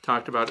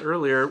talked about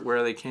earlier,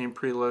 where they came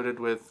preloaded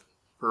with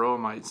varroa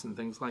mites and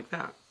things like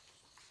that.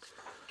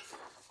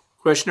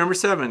 Question number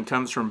 7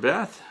 comes from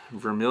Beth,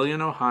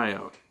 Vermilion,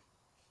 Ohio.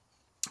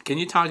 Can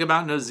you talk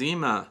about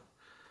nosema?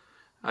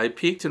 I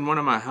peeked in one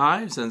of my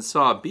hives and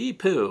saw bee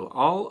poo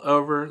all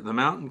over the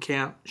mountain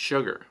camp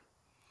sugar.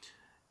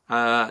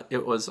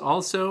 It was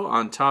also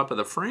on top of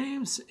the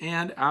frames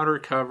and outer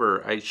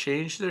cover. I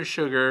changed their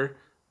sugar,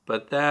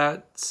 but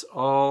that's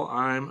all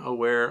I'm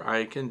aware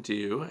I can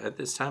do at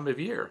this time of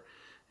year.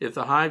 If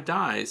the hive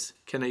dies,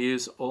 can I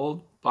use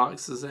old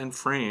boxes and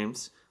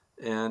frames?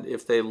 And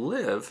if they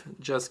live,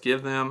 just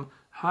give them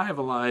Hive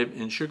Alive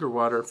and sugar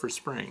water for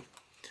spring.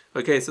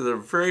 Okay, so the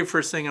very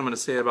first thing I'm going to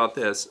say about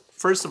this,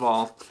 first of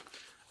all,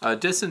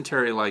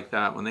 dysentery like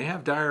that, when they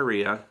have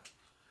diarrhea,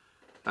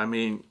 I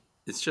mean,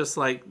 it's just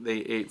like they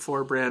ate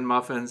 4 bran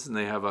muffins and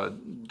they have a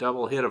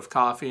double hit of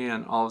coffee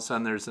and all of a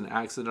sudden there's an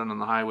accident on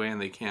the highway and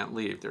they can't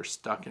leave. They're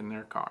stuck in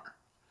their car.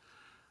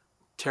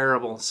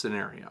 Terrible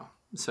scenario.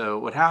 So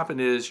what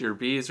happened is your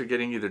bees are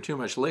getting either too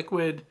much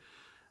liquid,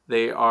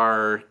 they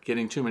are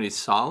getting too many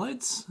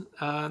solids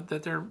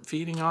that they're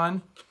feeding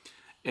on,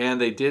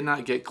 and they did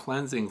not get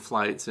cleansing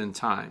flights in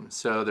time.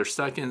 So they're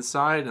stuck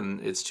inside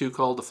and it's too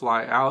cold to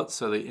fly out,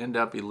 so they end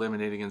up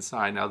eliminating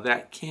inside. Now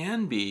that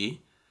can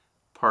be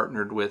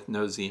partnered with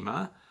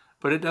nosema,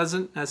 but it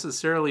doesn't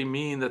necessarily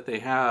mean that they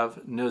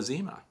have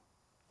nosema.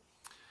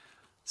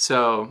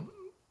 So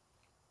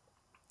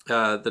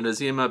the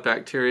nosema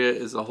bacteria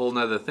is a whole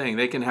nother thing.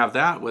 They can have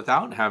that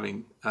without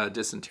having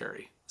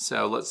dysentery.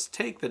 So let's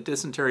take the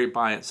dysentery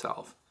by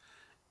itself.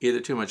 Either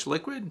too much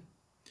liquid,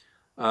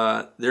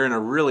 they're in a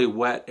really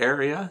wet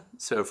area.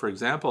 So for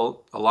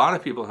example, a lot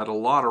of people had a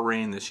lot of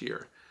rain this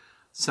year.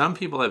 Some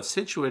people have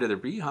situated their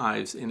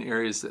beehives in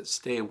areas that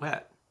stay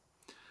wet.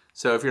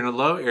 So if you're in a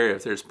low area,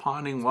 if there's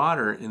ponding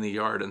water in the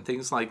yard and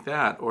things like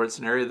that, or it's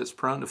an area that's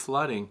prone to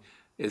flooding,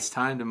 it's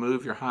time to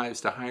move your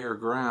hives to higher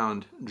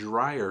ground,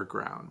 drier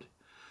ground.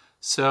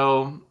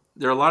 So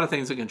there are a lot of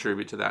things that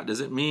contribute to that.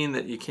 Does it mean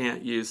that you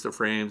can't use the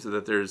frames or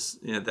that there's,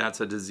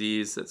 that's a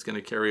disease that's going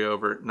to carry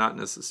over? Not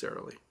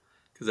necessarily,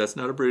 because that's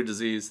not a brood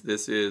disease.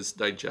 This is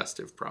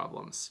digestive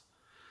problems.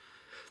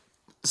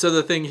 So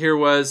the thing here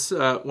was,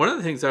 one of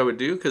the things I would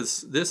do,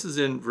 because this is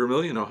in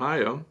Vermilion,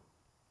 Ohio,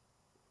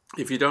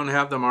 if you don't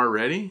have them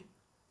already,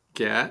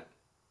 get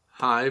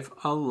Hive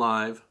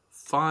Alive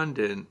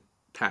fondant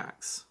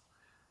packs.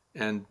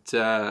 And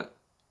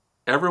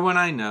everyone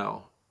I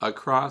know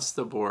across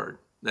the board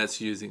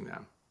that's using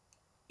them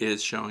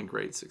is showing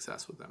great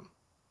success with them.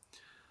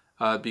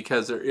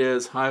 Because there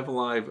is Hive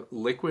Alive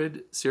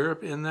liquid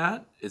syrup in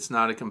that. It's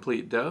not a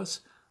complete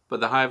dose,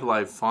 but the Hive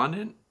Alive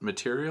fondant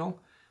material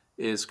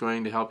is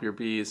going to help your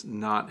bees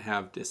not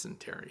have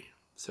dysentery.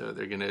 So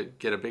they're going to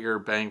get a bigger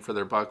bang for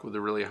their buck with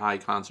a really high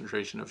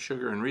concentration of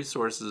sugar and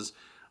resources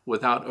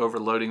without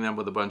overloading them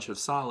with a bunch of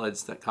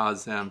solids that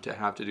cause them to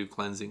have to do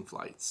cleansing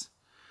flights.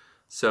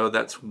 So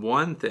that's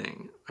one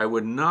thing. I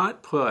would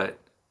not put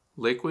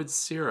liquid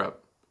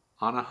syrup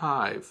on a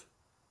hive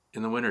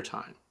in the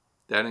wintertime.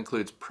 That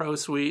includes Pro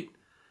Sweet.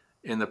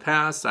 In the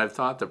past, I've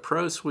thought the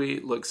Pro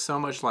Sweet looks so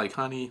much like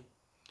honey,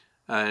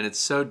 and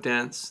it's so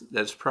dense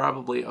that it's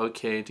probably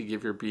okay to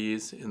give your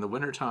bees in the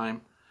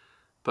wintertime.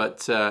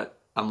 But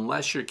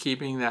unless you're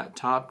keeping that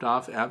topped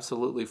off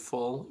absolutely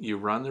full, you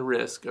run the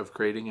risk of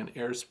creating an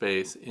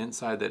airspace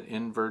inside that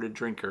inverted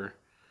drinker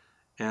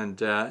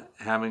and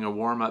having a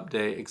warm-up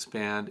day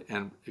expand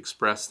and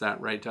express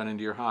that right down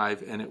into your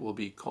hive, and it will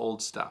be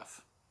cold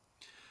stuff.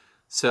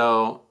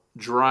 So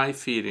dry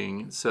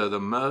feeding, so the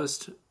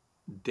most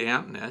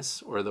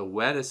dampness or the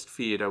wettest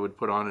feed I would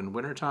put on in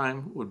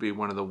wintertime would be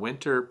one of the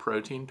winter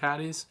protein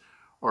patties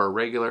or a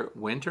regular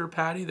winter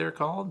patty, they're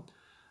called.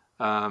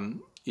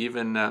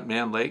 Even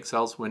Man Lake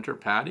sells winter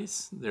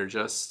patties. They're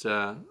just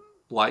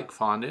like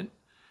fondant.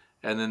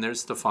 And then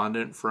there's the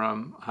fondant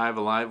from Hive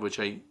Alive, which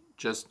I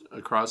just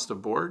across the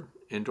board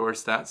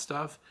endorse that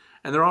stuff.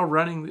 And they're all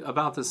running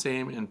about the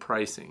same in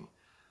pricing.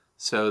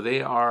 So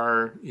they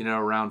are,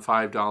 around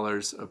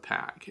 $5 a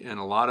pack. And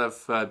a lot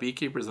of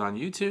beekeepers on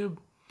YouTube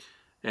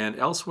and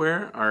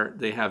elsewhere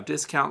they have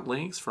discount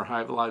links for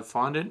Hive Alive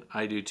fondant.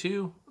 I do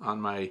too. On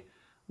my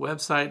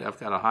website, I've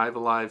got a Hive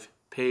Alive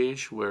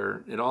page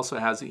where it also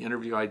has the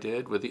interview I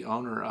did with the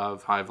owner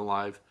of Hive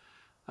Alive,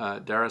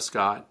 Dara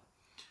Scott,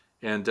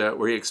 and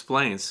where he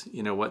explains,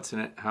 what's in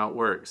it, how it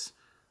works.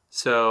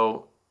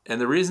 So,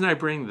 and the reason I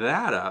bring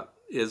that up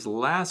is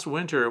last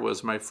winter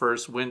was my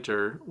first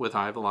winter with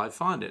Hive Alive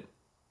fondant.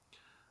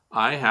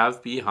 I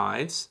have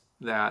beehives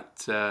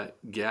that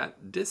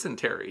get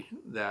dysentery,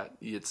 that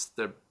it's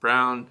the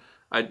brown.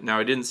 I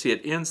didn't see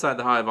it inside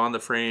the hive on the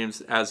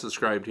frames as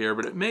described here,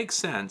 but it makes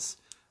sense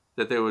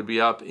that they would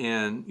be up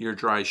in your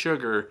dry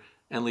sugar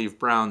and leave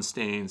brown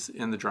stains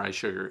in the dry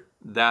sugar.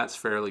 That's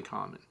fairly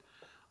common.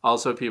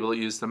 Also, people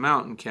use the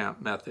mountain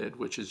camp method,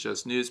 which is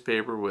just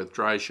newspaper with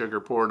dry sugar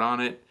poured on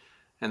it,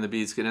 and the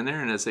bees get in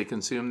there, and as they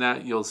consume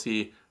that, you'll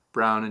see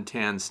brown and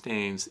tan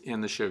stains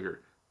in the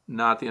sugar.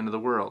 Not the end of the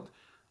world.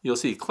 You'll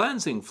see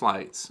cleansing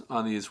flights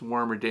on these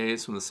warmer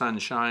days when the sun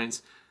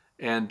shines,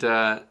 and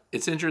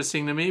it's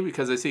interesting to me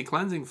because I see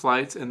cleansing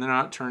flights and they're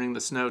not turning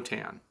the snow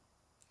tan.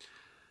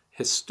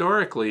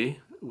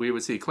 Historically, we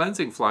would see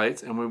cleansing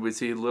flights and we would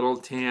see little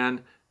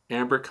tan,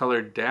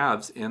 amber-colored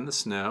dabs in the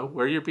snow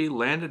where your bee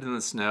landed in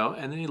the snow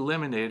and then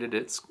eliminated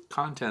its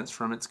contents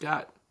from its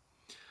gut.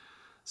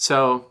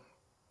 So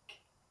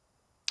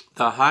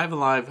the Hive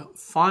Alive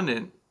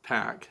fondant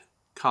pack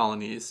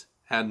colonies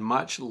had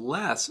much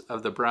less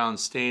of the brown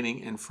staining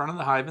in front of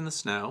the hive in the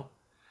snow,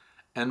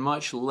 and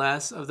much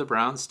less of the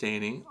brown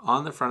staining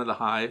on the front of the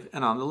hive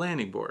and on the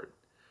landing board.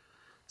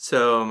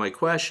 So my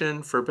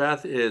question for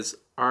Beth is,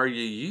 are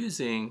you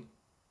using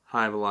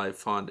Hive Alive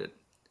fondant?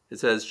 It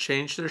says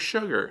change their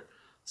sugar.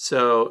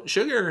 So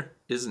sugar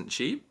isn't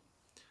cheap.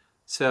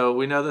 So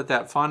we know that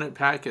that fondant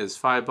pack is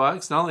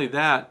 $5. Not only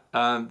that,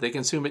 they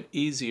consume it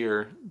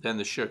easier than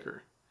the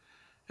sugar.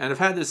 And I've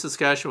had this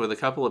discussion with a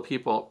couple of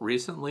people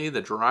recently.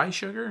 The dry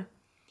sugar,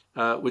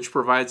 which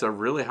provides a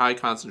really high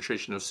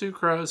concentration of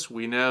sucrose,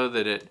 we know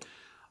that it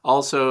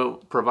also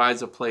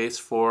provides a place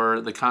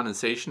for the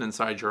condensation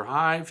inside your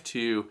hive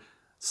to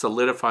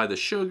solidify the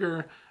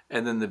sugar,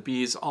 and then the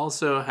bees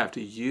also have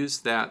to use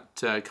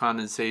that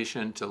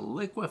condensation to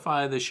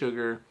liquefy the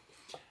sugar.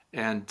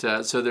 And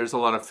so there's a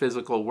lot of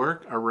physical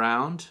work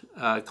around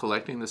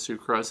collecting the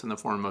sucrose in the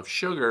form of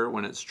sugar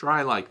when it's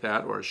dry like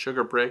that, or a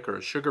sugar brick or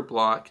a sugar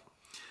block.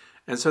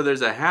 And so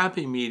there's a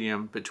happy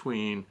medium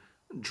between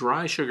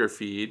dry sugar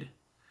feed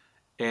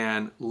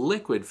and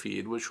liquid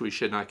feed, which we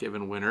should not give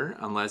in winter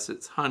unless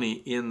it's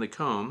honey in the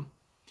comb.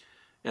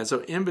 And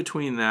so in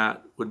between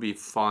that would be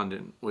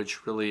fondant,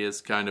 which really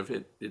is kind of,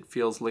 it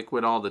feels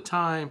liquid all the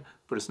time,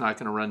 but it's not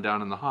going to run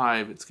down in the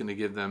hive. It's going to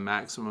give them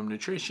maximum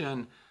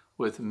nutrition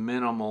with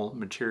minimal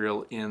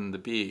material in the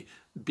bee.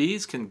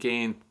 Bees can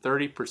gain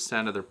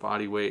 30% of their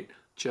body weight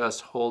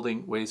just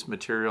holding waste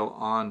material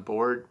on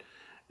board,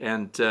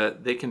 and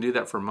they can do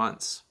that for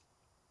months.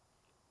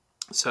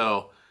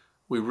 So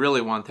we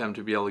really want them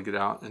to be able to get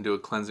out and do a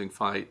cleansing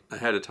flight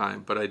ahead of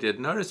time. But I did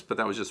notice, but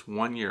that was just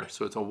 1 year,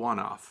 so it's a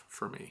one-off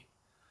for me.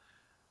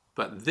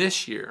 But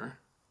this year,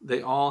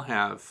 they all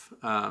have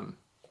Hive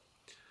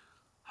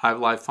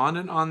Alive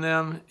fondant on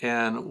them,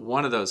 and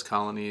one of those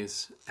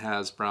colonies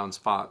has brown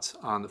spots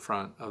on the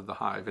front of the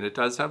hive, and it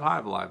does have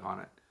Hive Alive on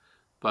it.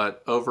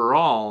 But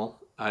overall,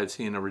 I've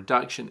seen a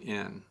reduction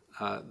in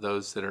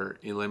those that are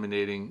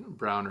eliminating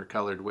brown or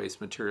colored waste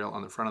material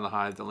on the front of the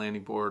hive, the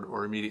landing board,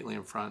 or immediately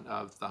in front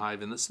of the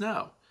hive in the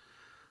snow.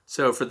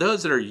 So for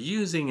those that are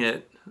using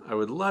it, I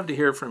would love to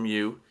hear from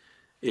you.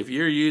 If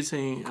you're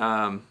using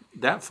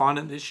that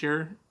fondant this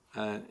year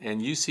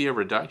and you see a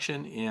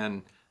reduction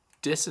in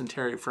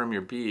dysentery from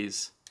your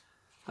bees,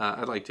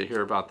 I'd like to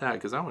hear about that,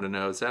 because I want to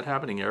know, is that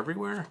happening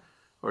everywhere,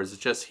 or is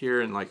it just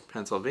here in like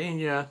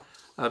Pennsylvania?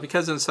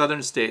 Because in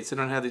southern states, they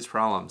don't have these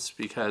problems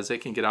because they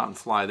can get out and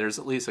fly. There's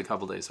at least a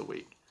couple days a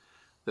week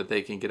that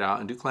they can get out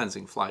and do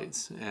cleansing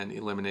flights and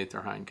eliminate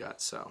their hind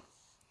gut. So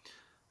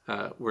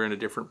we're in a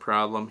different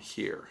problem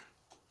here.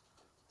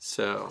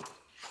 So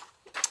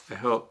I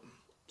hope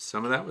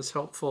some of that was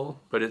helpful,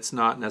 but it's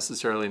not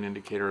necessarily an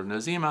indicator of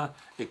nosema.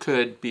 It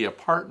could be a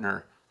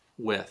partner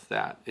with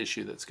that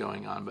issue that's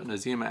going on, but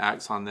nosema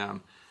acts on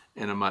them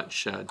in a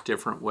much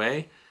different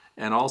way.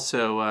 And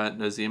also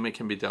nosema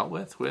can be dealt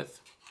with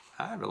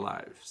Hive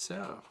Alive.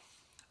 So,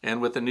 and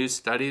with the new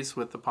studies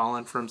with the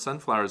pollen from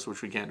sunflowers,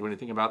 which we can't do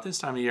anything about this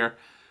time of year.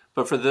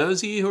 But for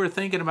those of you who are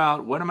thinking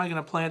about, what am I going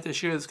to plant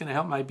this year that's going to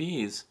help my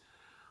bees?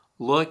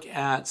 Look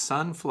at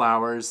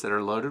sunflowers that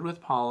are loaded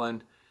with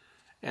pollen.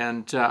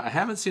 And I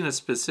haven't seen a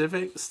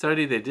specific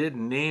study. They did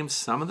name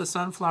some of the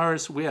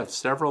sunflowers. We have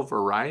several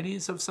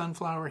varieties of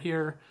sunflower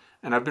here,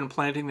 and I've been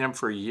planting them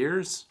for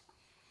years.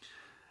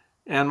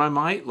 And my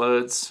mite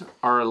loads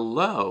are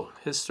low,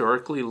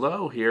 historically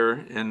low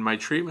here. And my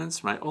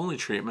treatments, my only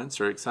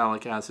treatments, are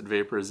oxalic acid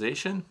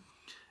vaporization.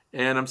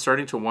 And I'm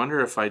starting to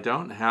wonder if I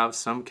don't have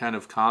some kind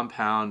of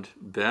compound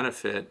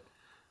benefit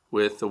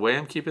with the way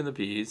I'm keeping the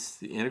bees,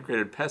 the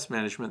integrated pest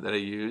management that I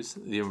use,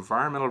 the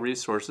environmental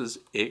resources,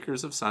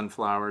 acres of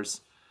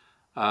sunflowers,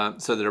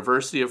 so the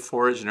diversity of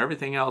forage and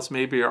everything else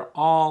maybe are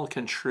all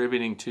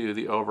contributing to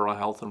the overall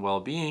health and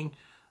well-being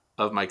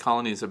of my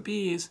colonies of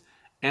bees,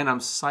 and I'm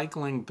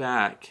cycling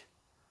back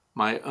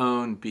my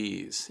own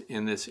bees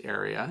in this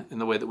area in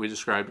the way that we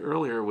described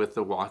earlier with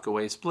the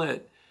walk-away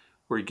split.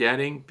 We're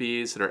getting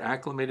bees that are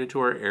acclimated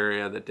to our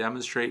area that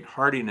demonstrate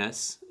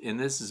hardiness in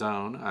this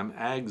zone. I'm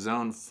Ag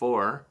Zone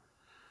 4.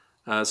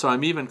 So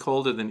I'm even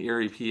colder than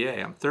Erie, PA.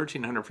 I'm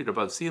 1,300 feet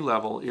above sea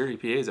level. Erie,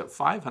 PA is at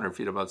 500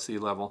 feet above sea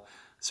level.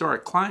 So our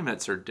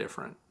climates are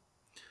different.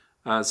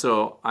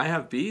 So I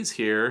have bees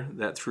here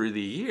that through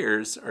the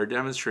years are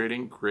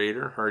demonstrating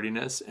greater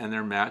hardiness, and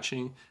they're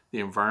matching the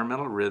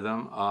environmental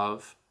rhythm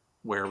of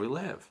where we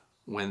live,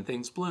 when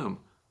things bloom,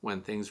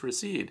 when things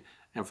recede.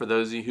 And for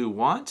those of you who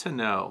want to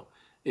know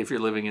if you're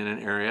living in an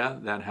area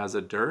that has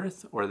a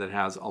dearth or that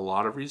has a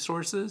lot of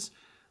resources,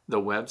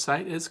 the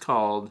website is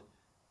called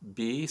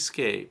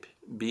Beescape,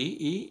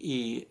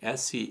 BEESCAPE.org,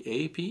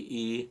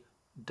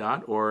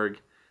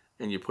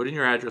 and you put in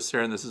your address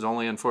there, and this is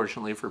only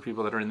unfortunately for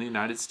people that are in the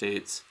United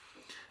States,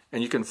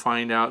 and you can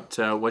find out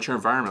what your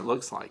environment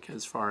looks like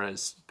as far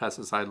as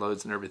pesticide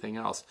loads and everything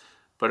else.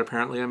 But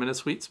apparently I'm in a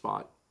sweet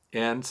spot,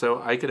 and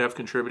so I could have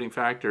contributing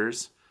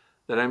factors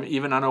that I'm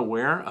even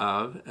unaware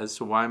of as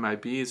to why my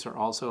bees are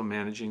also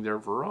managing their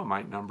varroa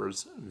mite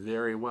numbers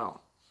very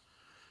well.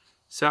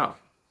 So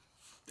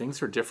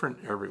things are different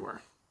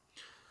everywhere.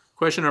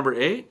 Question number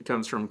 8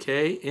 comes from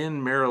Kay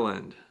in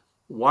Maryland.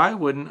 Why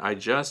wouldn't I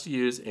just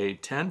use a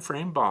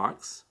 10-frame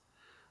box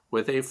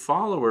with a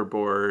follower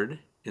board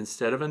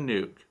instead of a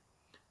nuke,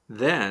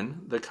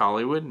 then the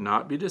colony would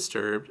not be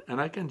disturbed,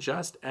 and I can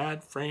just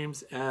add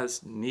frames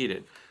as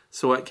needed.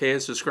 So what Kay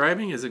is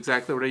describing is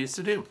exactly what I used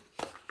to do.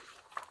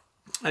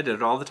 I did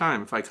it all the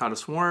time. If I caught a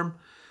swarm,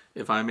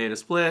 if I made a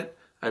split,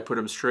 I put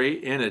them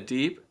straight in a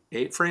deep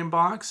 8-frame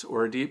box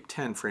or a deep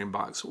 10-frame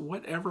box.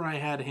 Whatever I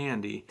had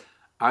handy,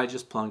 I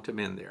just plunked them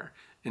in there.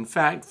 In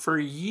fact, for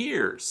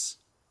years,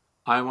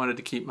 I wanted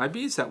to keep my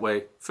bees that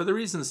way for the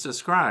reasons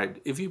described.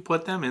 If you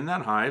put them in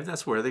that hive,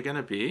 that's where they're going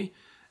to be.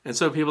 And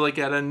so people that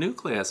get a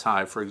nucleus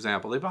hive, for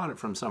example, they bought it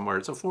from somewhere.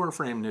 It's a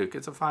 4-frame nuke.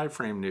 It's a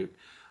 5-frame nuke.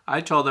 I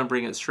told them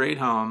bring it straight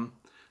home,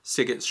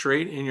 stick it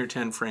straight in your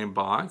 10-frame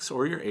box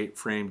or your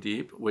 8-frame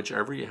deep,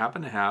 whichever you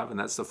happen to have, and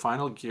that's the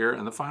final gear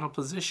and the final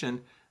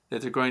position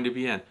that they're going to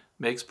be in.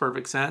 Makes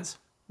perfect sense.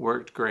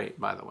 Worked great,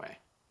 by the way.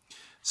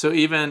 So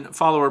even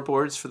follower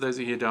boards, for those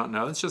of you who don't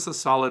know, it's just a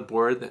solid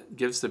board that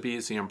gives the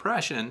bees the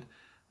impression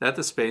that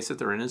the space that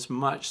they're in is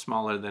much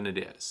smaller than it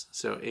is.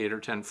 So 8 or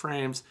 10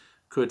 frames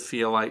could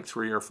feel like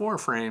 3 or 4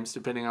 frames,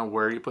 depending on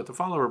where you put the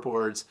follower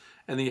boards,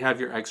 and then you have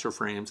your extra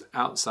frames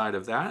outside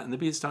of that, and the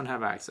bees don't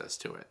have access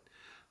to it.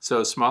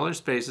 So smaller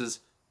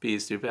spaces,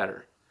 bees do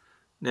better.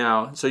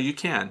 Now, so you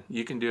can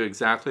do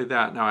exactly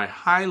that. Now, I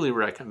highly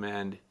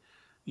recommend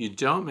you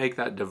don't make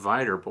that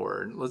divider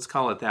board, let's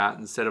call it that,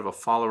 instead of a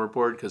follower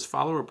board, because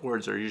follower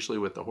boards are usually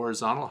with the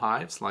horizontal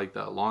hives, like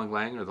the long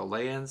lang or the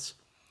lay-ins.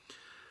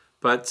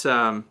 But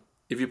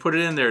if you put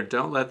it in there,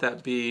 don't let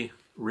that be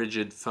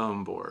rigid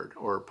foam board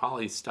or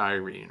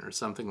polystyrene or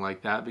something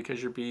like that,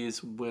 because your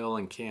bees will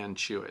and can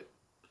chew it.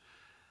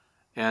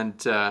 And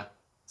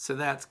so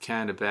that's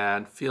kind of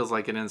bad. Feels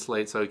like it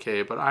insulates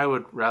okay, but I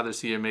would rather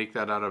see you make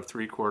that out of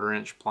 3/4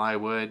 inch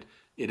plywood.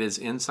 It is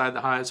inside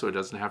the hive, so it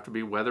doesn't have to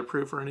be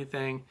weatherproof or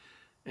anything.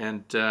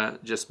 And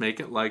just make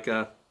it like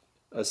a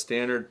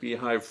standard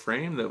beehive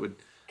frame that would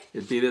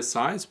it'd be this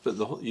size,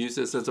 but use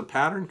this as a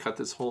pattern, cut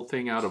this whole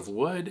thing out of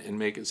wood and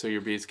make it so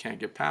your bees can't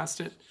get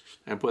past it,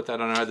 and put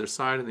that on either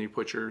side, and then you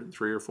put your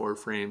 3 or 4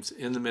 frames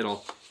in the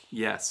middle.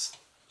 Yes,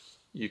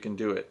 you can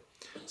do it.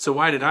 So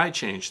why did I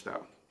change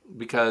though?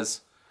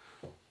 Because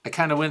I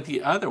kind of went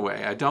the other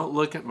way. I don't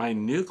look at my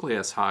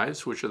nucleus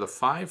hives, which are the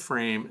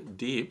 5-frame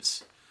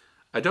deeps.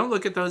 I don't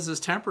look at those as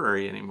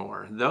temporary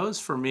anymore. Those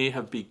for me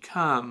have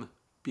become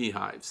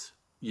beehives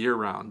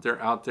year-round.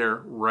 They're out there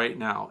right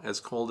now, as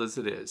cold as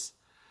it is.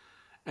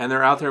 And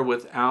they're out there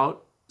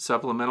without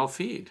supplemental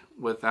feed,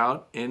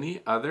 without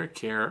any other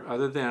care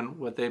other than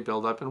what they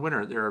build up in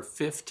winter. There are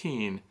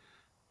 15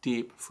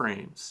 deep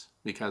frames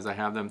because I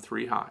have them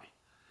 3 high.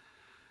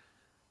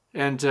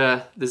 And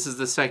this is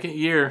the second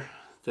year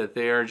that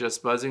they are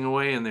just buzzing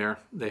away in there.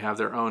 They have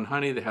their own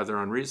honey, they have their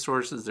own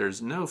resources.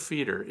 There's no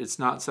feeder. It's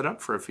not set up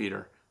for a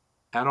feeder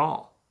at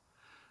all.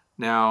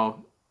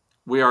 Now,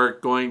 we are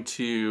going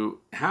to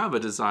have a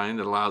design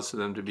that allows for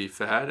them to be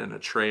fed and a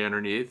tray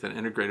underneath and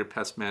integrated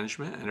pest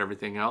management and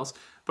everything else.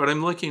 But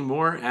I'm looking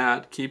more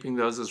at keeping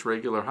those as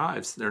regular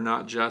hives. They're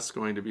not just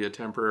going to be a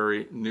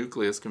temporary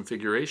nucleus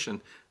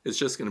configuration. It's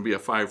just going to be a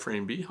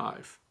 5-frame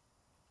beehive.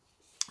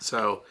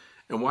 So,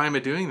 and why am I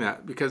doing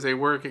that? Because they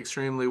work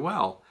extremely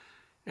well.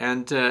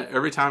 And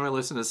every time I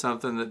listen to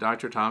something that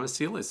Dr. Thomas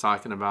Thiele is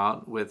talking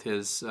about with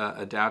his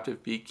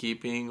adaptive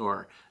beekeeping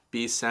or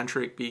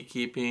bee-centric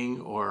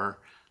beekeeping or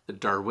the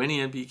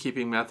Darwinian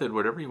beekeeping method,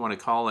 whatever you want to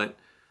call it,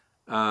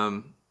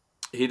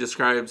 he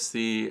describes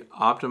the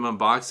optimum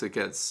box that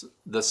gets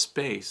the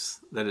space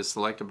that is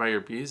selected by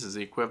your bees is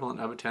the equivalent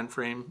of a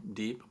 10-frame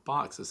deep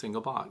box, a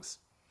single box.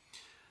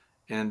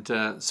 And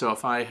so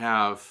if I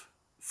have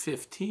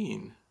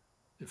 15,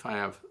 if I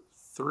have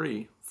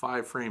 3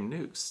 5-frame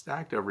nukes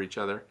stacked over each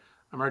other,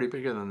 I'm already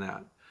bigger than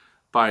that.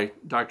 By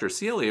Dr.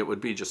 Seeley, it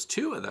would be just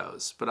 2 of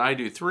those, but I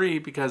do 3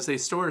 because they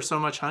store so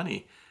much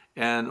honey.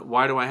 And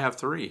why do I have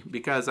 3?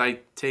 Because I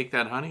take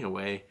that honey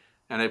away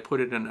and I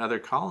put it in other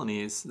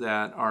colonies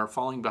that are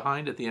falling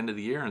behind at the end of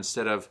the year.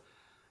 Instead of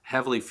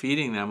heavily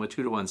feeding them with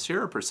 2-to-1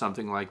 syrup or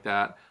something like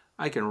that,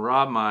 I can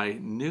rob my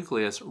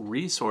nucleus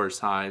resource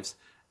hives,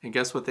 and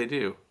guess what they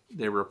do?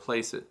 They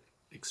replace it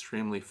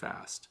extremely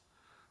fast.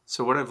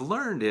 So what I've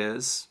learned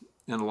is,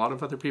 and a lot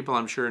of other people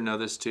I'm sure know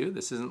this too,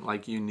 this isn't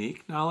like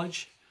unique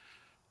knowledge,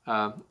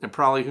 and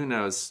probably, who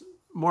knows,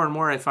 more and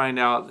more I find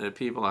out that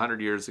people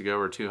 100 years ago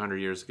or 200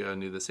 years ago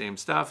knew the same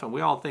stuff, and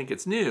we all think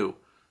it's new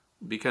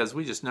because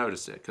we just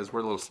noticed it because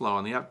we're a little slow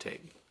on the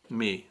uptake,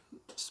 me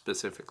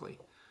specifically.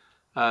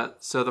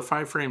 So the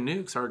 5-frame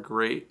nukes are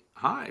great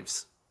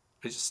hives.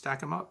 I just stack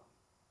them up.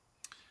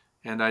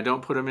 And I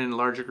don't put them in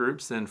larger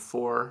groups than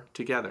 4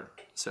 together.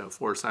 So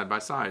 4 side by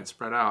side,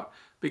 spread out.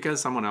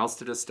 Because someone else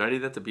did a study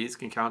that the bees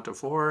can count to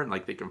 4, and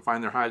like they can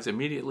find their hives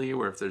immediately,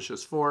 where if there's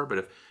just 4, but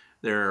if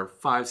there are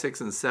 5,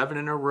 6, and 7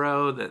 in a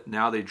row, that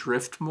now they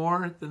drift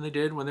more than they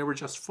did when they were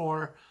just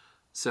 4.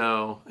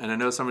 So, and I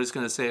know somebody's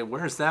going to say,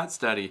 where's that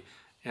study?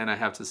 And I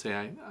have to say,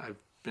 I've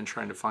been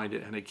trying to find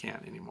it and I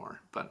can't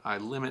anymore. But I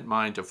limit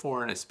mine to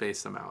 4 and I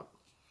space them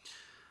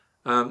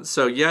out.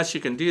 So yes, you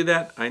can do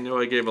that. I know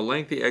I gave a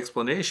lengthy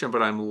explanation,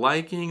 but I'm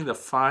liking the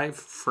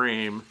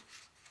 5-frame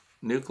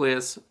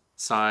nucleus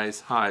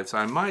size hive. So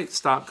I might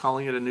stop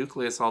calling it a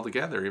nucleus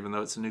altogether, even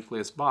though it's a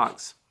nucleus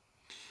box.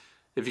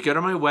 If you go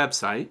to my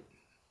website,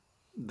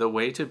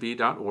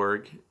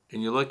 thewaytobee.org,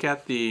 and you look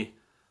at the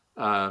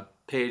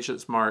page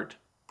that's marked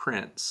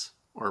prints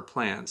or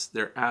plans,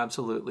 they're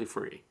absolutely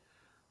free.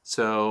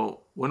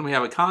 So when we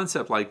have a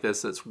concept like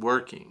this that's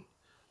working,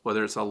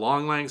 whether it's a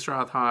long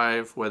Langstroth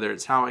hive, whether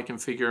it's how I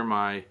configure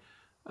my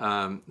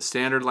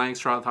standard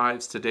Langstroth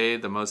hives today,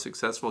 the most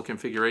successful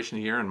configuration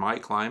here in my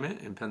climate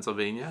in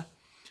Pennsylvania,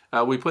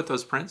 we put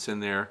those prints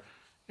in there,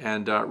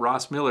 and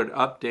Ross Millard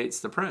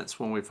updates the prints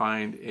when we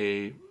find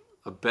a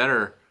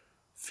better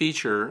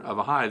feature of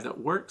a hive that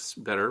works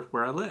better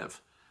where I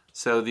live.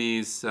 So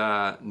these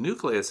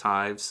nucleus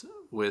hives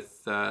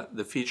with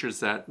the features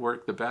that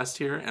work the best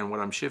here and what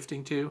I'm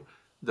shifting to,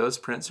 those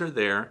prints are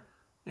there,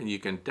 and you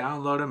can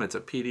download them. It's a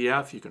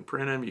PDF. You can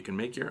print them. You can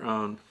make your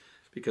own,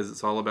 because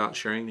it's all about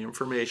sharing the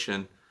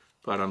information.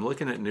 But I'm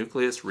looking at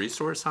nucleus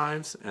resource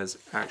hives as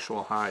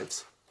actual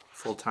hives,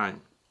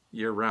 full-time,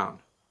 year-round.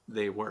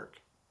 They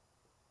work.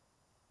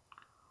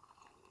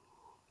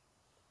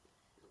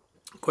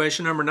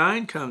 Question number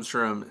 9 comes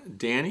from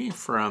Danny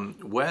from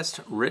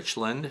West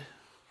Richland,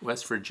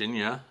 West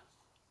Virginia.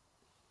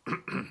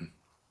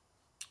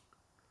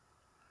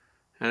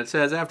 And it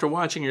says, after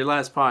watching your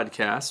last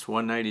podcast,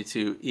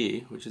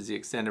 192E, which is the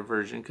extended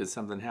version because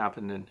something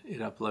happened and it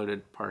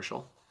uploaded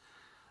partial,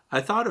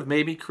 I thought of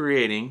maybe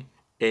creating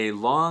a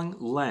long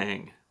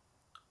lang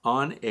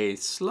on a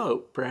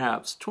slope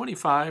perhaps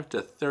 25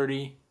 to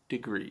 30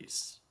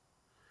 degrees,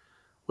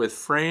 with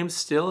frames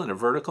still in a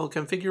vertical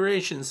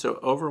configuration, so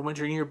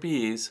overwintering your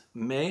bees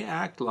may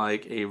act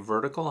like a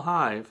vertical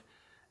hive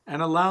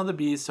and allow the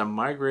bees to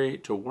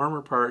migrate to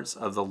warmer parts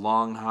of the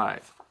long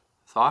hive.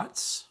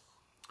 Thoughts?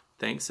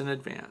 Thanks in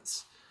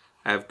advance.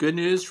 I have good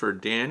news for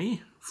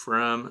Danny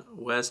from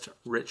West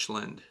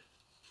Richland.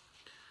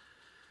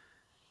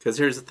 Because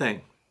here's the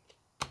thing.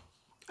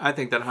 I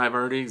think that hive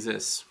already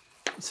exists.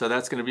 So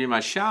that's going to be my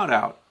shout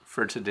out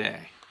for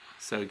today.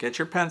 So get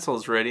your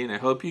pencils ready, and I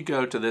hope you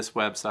go to this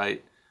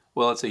website.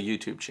 Well, it's a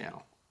YouTube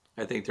channel.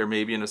 I think there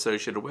may be an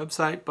associated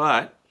website,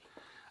 but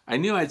I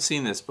knew I'd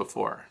seen this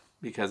before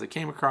because I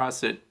came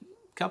across it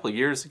a couple of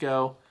years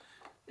ago.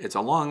 It's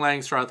a long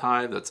Langstroth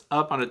hive that's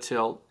up on a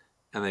tilt,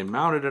 and they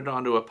mounted it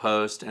onto a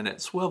post, and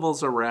it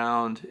swivels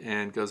around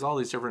and goes all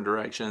these different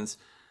directions.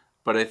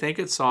 But I think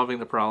it's solving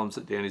the problems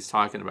that Danny's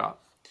talking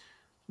about.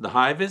 The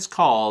hive is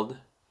called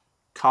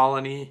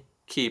Colony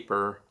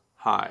Keeper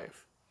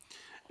Hive.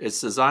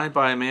 It's designed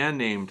by a man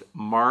named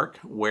Mark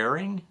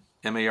Waring,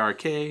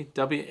 Markwaring,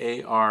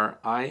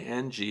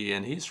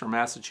 and he's from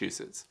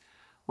Massachusetts.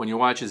 When you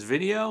watch his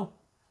video,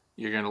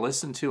 you're going to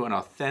listen to an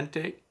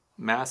authentic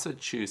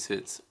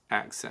Massachusetts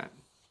accent,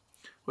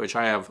 which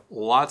I have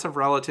lots of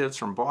relatives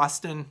from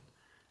Boston.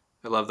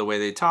 I love the way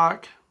they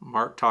talk.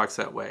 Mark talks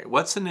that way.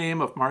 What's the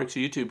name of Mark's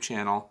YouTube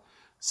channel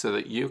so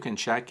that you can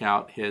check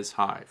out his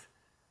hive?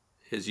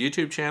 His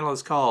YouTube channel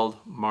is called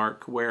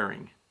Mark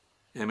Waring.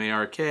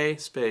 M-A-R-K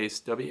space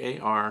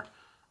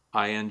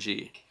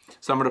W-A-R-I-N-G.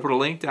 So I'm going to put a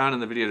link down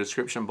in the video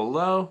description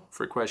below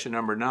for question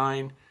number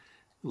 9,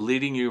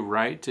 leading you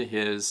right to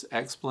his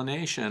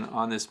explanation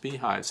on this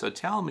beehive. So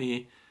tell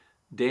me,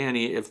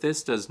 Danny, if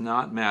this does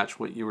not match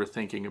what you were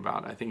thinking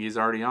about. I think he's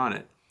already on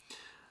it.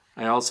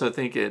 I also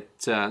think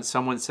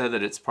someone said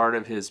that it's part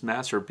of his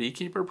Master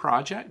Beekeeper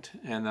project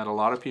and that a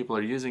lot of people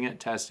are using it,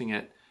 testing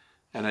it.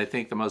 And I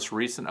think the most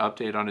recent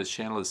update on his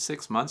channel is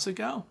 6 months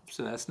ago.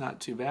 So that's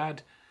not too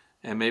bad.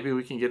 And maybe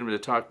we can get him to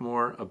talk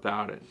more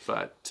about it.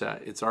 But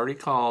it's already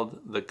called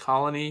the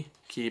Colony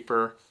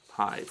Keeper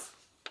Hive.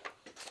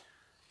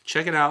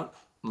 Check it out.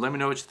 Let me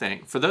know what you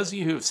think. For those of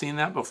you who have seen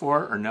that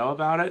before or know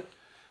about it,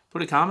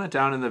 put a comment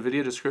down in the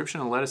video description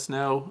and let us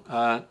know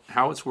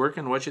how it's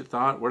working, what you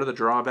thought, what are the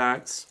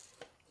drawbacks.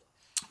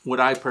 Would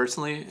I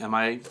personally, do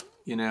I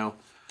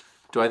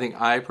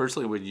think I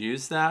personally would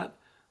use that?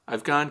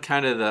 I've gone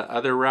kind of the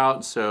other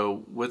route,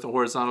 so with the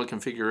horizontal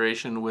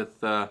configuration with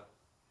the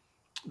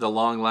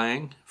long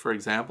lang, for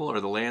example, or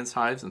the Lance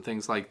hives and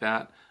things like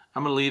that,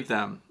 I'm going to leave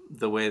them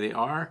the way they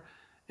are.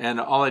 And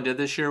all I did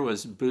this year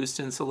was boost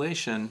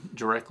insulation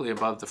directly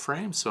above the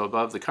frame, so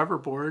above the cover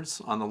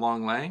boards on the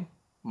long lang.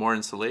 More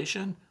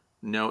insulation,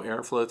 no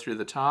airflow through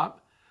the top.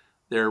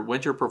 Their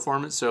winter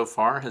performance so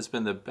far has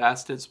been the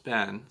best it's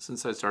been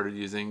since I started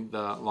using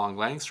the long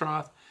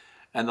Langstroth.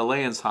 And the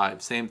Lance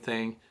hive, same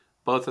thing.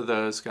 Both of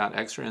those got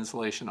extra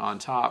insulation on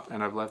top,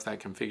 and I've left that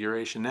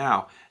configuration.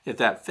 Now, if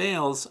that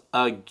fails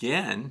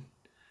again,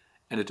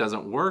 and it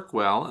doesn't work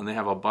well, and they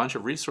have a bunch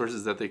of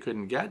resources that they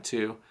couldn't get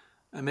to,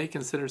 I may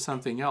consider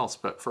something else.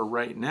 But for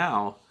right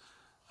now,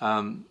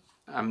 I'm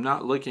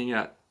not looking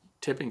at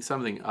tipping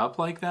something up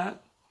like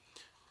that.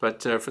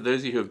 But for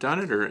those of you who have done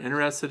it or are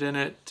interested in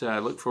it, I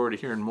look forward to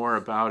hearing more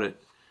about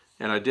it.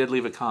 And I did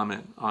leave a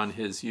comment on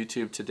his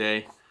YouTube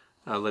today,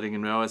 letting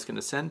him know I was going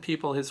to send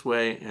people his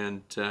way,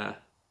 and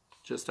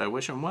I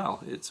wish him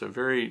well. It's a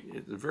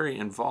very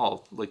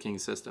involved looking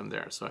system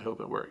there, so I hope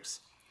it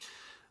works.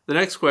 The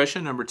next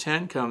question, number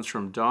 10, comes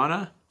from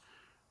Donna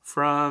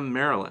from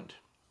Maryland.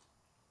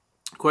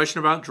 Question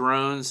about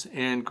drones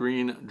and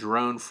green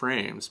drone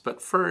frames.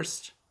 But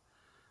first,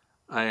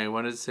 I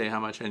wanted to say how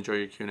much I enjoy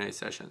your Q&A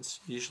sessions.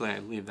 Usually I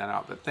leave that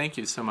out, but thank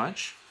you so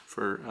much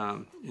for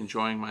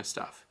enjoying my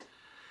stuff.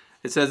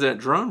 It says that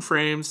drone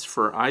frames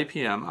for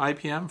IPM.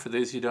 IPM, for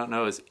those who don't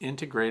know, is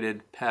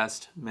Integrated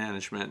Pest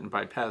Management. And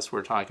by pest,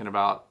 we're talking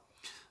about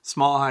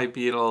small hive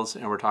beetles,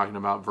 and we're talking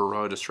about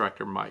Varroa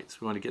destructor mites.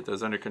 We want to get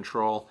those under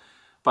control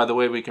by the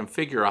way we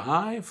configure a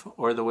hive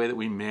or the way that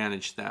we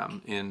manage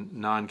them in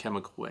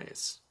non-chemical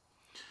ways.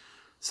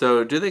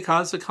 So do they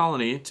cause the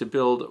colony to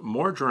build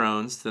more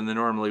drones than they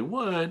normally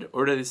would,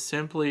 or do they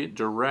simply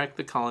direct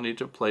the colony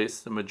to place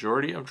the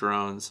majority of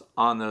drones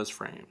on those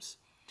frames?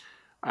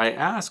 I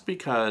ask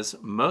because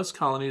most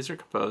colonies are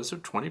composed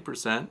of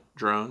 20%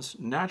 drones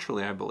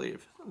naturally, I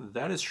believe.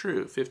 That is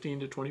true, 15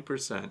 to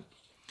 20%.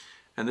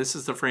 And this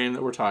is the frame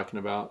that we're talking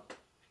about.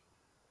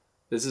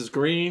 This is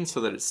green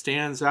so that it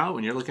stands out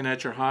when you're looking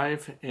at your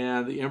hive,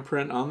 and the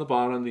imprint on the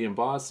bottom, the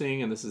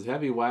embossing, and this is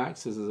heavy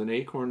wax. This is an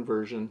acorn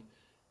version,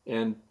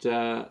 and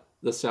the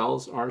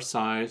cells are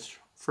sized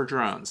for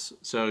drones.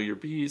 So your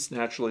bees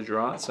naturally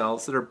draw out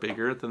cells that are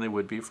bigger than they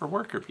would be for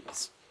worker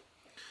bees.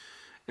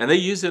 And they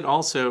use it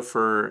also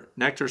for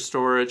nectar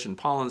storage and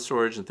pollen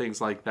storage and things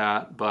like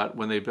that, but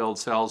when they build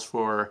cells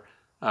for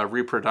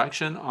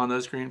reproduction on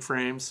those green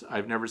frames,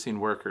 I've never seen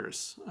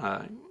workers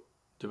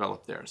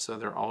develop there, so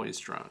they're always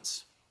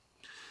drones.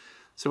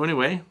 So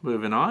anyway,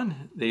 moving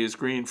on, they use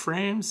green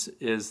frames.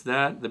 Is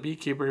that the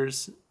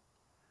beekeepers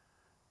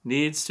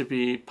needs to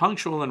be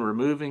punctual in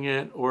removing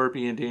it or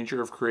be in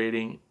danger of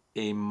creating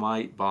a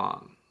mite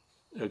bomb?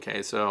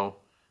 Okay, so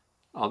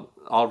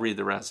I'll read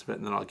the rest of it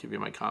and then I'll give you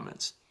my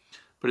comments.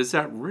 But is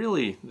that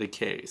really the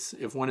case?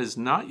 If one is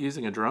not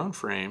using a drone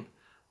frame,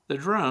 the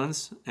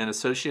drones and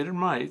associated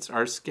mites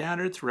are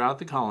scattered throughout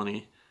the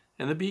colony,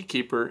 and the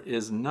beekeeper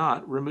is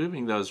not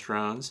removing those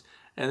drones,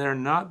 and they're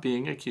not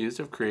being accused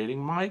of creating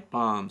mite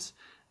bombs.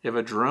 If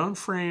a drone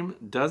frame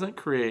doesn't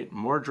create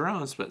more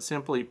drones but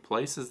simply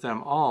places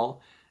them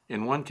all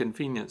in one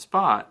convenient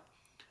spot,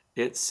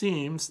 it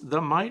seems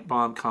the mite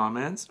bomb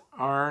comments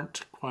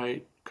aren't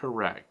quite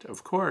correct.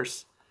 Of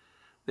course,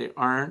 they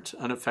aren't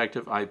an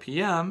effective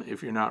IPM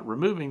if you're not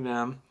removing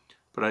them,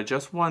 but I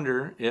just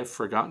wonder if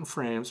forgotten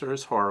frames are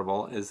as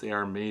horrible as they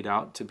are made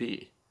out to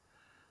be.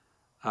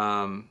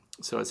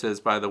 So it says,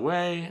 by the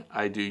way,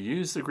 I do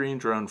use the green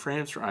drone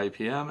frames for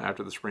IPM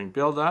after the spring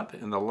buildup.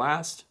 In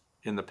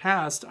the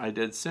past, I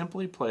did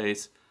simply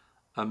place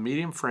a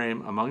medium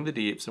frame among the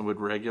deeps and would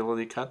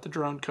regularly cut the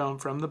drone comb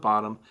from the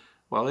bottom.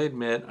 While I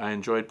admit I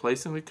enjoyed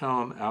placing the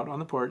comb out on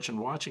the porch and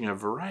watching a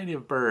variety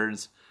of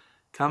birds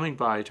coming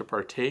by to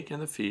partake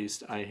in the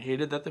feast, I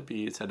hated that the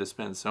bees had to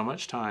spend so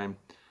much time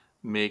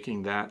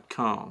making that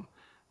comb.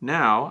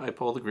 Now I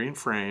pull the green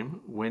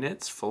frame when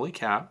it's fully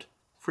capped,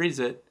 freeze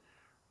it,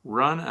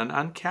 run an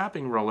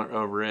uncapping roller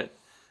over it,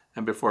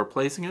 and before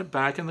placing it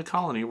back in the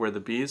colony where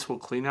the bees will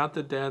clean out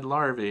the dead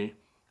larvae,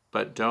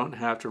 but don't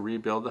have to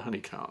rebuild the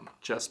honeycomb.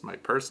 Just my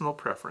personal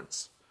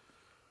preference.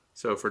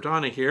 So for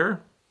Donna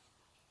here,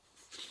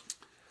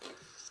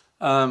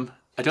 I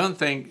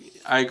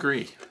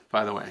agree,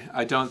 by the way.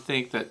 I don't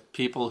think that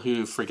people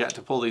who forget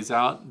to pull these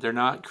out, they're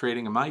not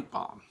creating a mite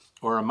bomb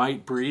or a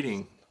mite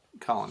breeding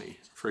colony,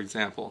 for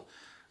example.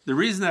 The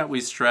reason that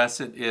we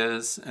stress it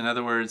is, in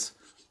other words,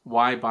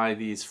 why buy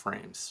these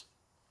frames?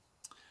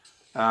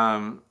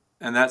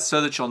 And that's so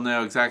that you'll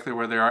know exactly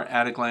where they are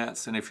at a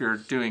glance. And if you're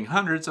doing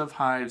hundreds of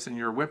hives and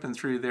you're whipping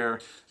through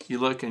there, you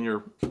look and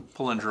you're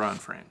pulling drone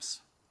frames,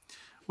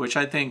 which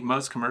I think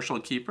most commercial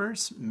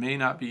keepers may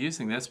not be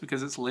using this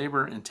because it's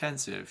labor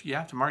intensive. You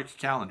have to mark your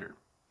calendar.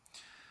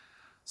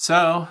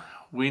 So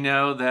we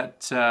know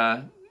that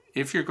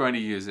if you're going to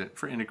use it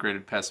for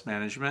integrated pest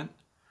management,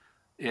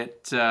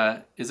 it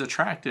is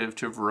attractive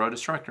to Varroa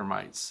destructor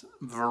mites.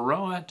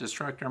 Varroa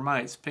destructor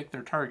mites pick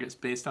their targets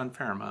based on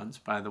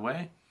pheromones, by the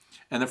way.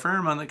 And the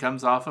pheromone that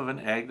comes off of an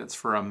egg that's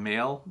for a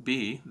male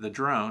bee, the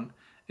drone,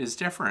 is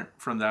different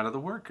from that of the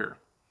worker.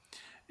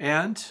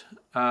 And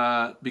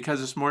because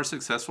there's more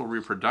successful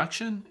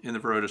reproduction in the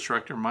Varroa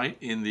destructor mite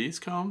in these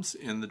combs,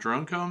 in the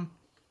drone comb,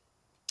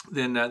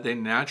 then they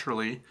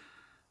naturally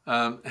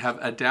have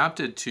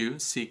adapted to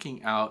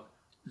seeking out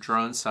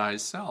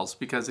drone-sized cells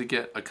because they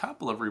get a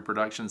couple of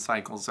reproduction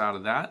cycles out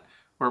of that,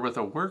 where with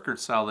a worker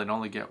cell, they'd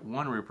only get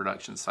one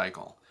reproduction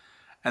cycle.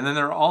 And then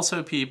there are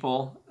also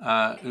people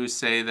who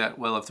say that,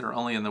 well, if they're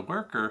only in the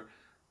worker,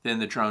 then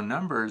the drone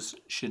numbers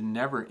should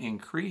never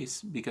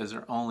increase because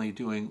they're only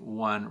doing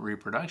one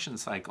reproduction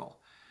cycle.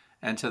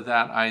 And to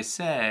that I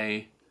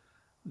say,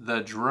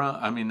 the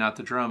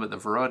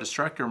Varroa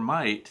destructor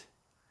mite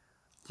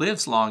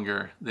lives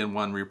longer than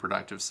one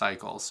reproductive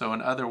cycle. So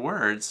in other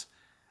words,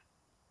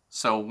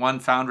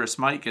 one foundress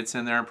mite gets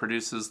in there and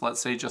produces,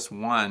 let's say, just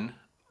one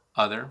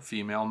other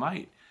female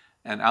mite.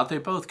 And out they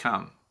both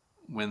come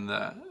when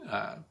the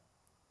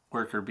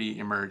worker bee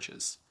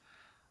emerges.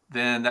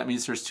 Then that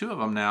means there's two of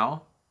them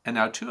now, and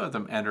now two of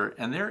them enter,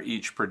 and they're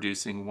each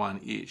producing one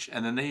each.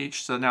 And then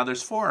so now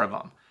there's four of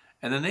them.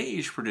 And then they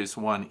each produce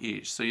one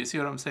each. So you see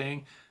what I'm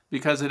saying?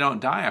 Because they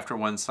don't die after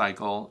one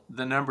cycle,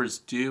 the numbers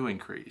do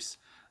increase.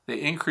 They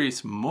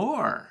increase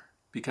more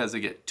because they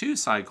get 2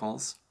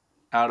 cycles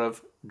out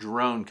of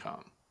drone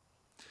comb.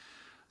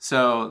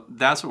 So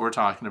that's what we're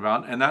talking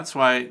about. And that's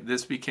why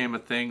this became a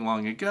thing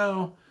long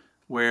ago,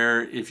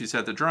 where if you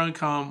set the drone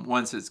comb,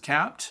 once it's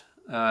capped,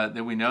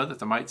 then we know that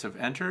the mites have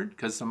entered,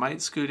 because the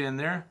mites scoot in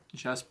there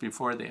just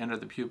before they enter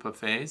the pupa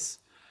phase.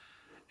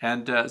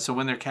 And so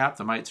when they're capped,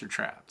 the mites are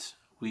trapped.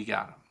 We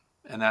got them.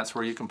 And that's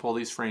where you can pull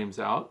these frames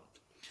out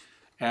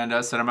and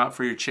set them out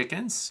for your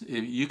chickens.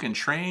 You can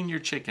train your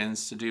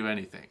chickens to do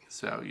anything.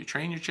 So you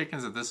train your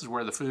chickens that this is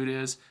where the food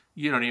is.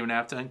 You don't even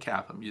have to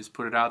uncap them. You just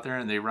put it out there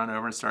and they run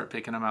over and start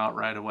picking them out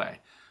right away.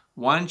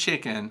 One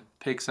chicken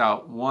picks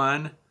out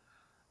one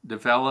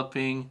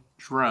developing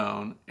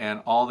drone,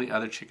 and all the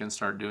other chickens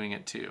start doing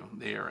it too.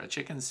 They are a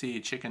chicken see,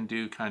 chicken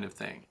do kind of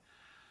thing.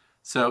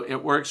 So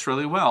it works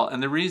really well.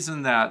 And the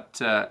reason that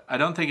I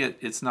don't think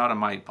it's not a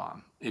mite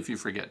bomb if you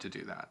forget to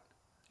do that.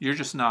 You're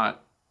just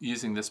not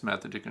using this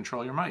method to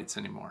control your mites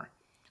anymore.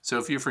 So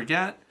if you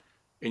forget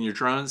and your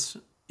drones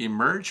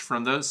emerge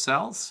from those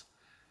cells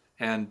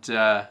and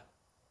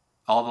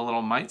all the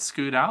little mites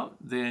scoot out,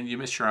 then you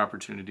miss your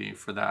opportunity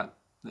for that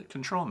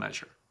control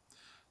measure.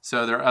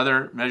 So there are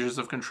other measures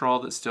of control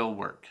that still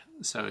work.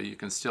 So you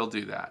can still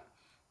do that.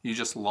 You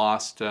just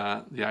lost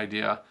the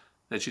idea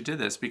that you did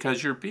this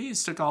because your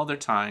bees took all their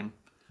time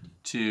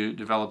to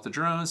develop the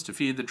drones, to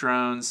feed the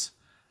drones,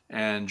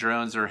 and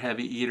drones are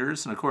heavy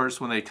eaters. And of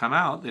course, when they come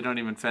out, they don't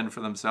even fend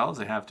for themselves.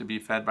 They have to be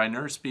fed by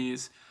nurse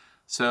bees.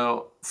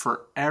 So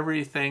for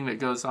everything that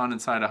goes on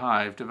inside a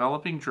hive,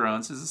 developing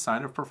drones is a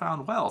sign of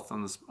profound wealth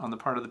on the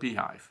part of the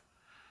beehive.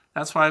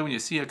 That's why when you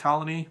see a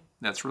colony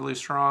that's really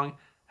strong,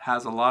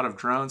 has a lot of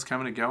drones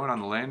coming and going on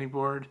the landing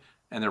board,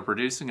 and they're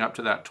producing up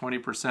to that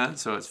 20%,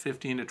 so it's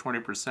 15 to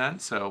 20%.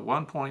 So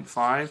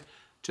 1.5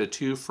 to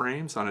 2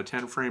 frames on a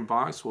 10-frame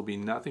box will be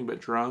nothing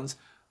but drones,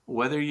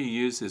 whether you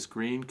use this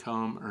green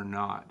comb or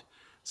not.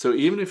 So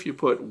even if you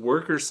put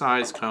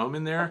worker-size comb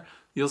in there,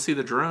 you'll see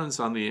the drones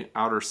on the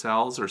outer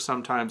cells or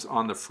sometimes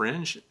on the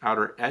fringe,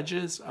 outer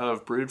edges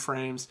of brood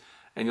frames,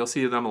 and you'll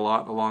see them a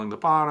lot along the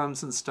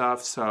bottoms and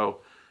stuff.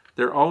 So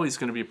they're always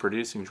going to be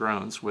producing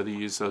drones, whether you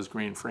use those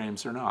green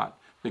frames or not.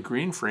 The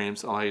green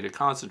frames allow you to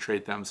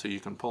concentrate them so you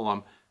can pull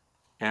them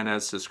and,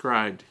 as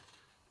described,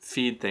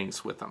 feed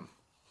things with them.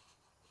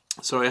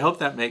 So I hope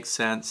that makes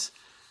sense.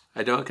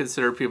 I don't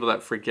consider people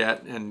that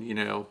forget, and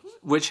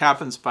which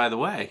happens, by the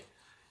way,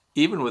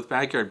 even with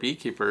backyard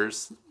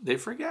beekeepers, they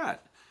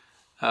forget.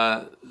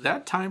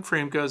 That time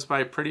frame goes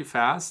by pretty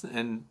fast,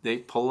 and they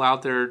pull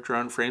out their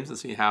drone frames and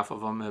see half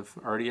of them have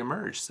already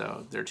emerged,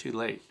 so they're too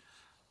late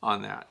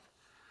on that.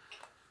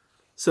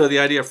 So the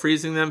idea of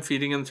freezing them,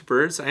 feeding them to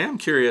birds, I am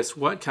curious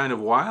what kind of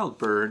wild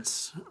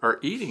birds are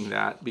eating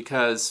that,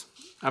 because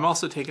I'm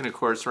also taking a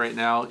course right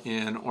now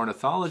in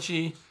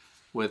ornithology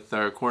with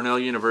Cornell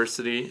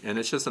University, and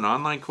it's just an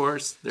online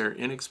course. They're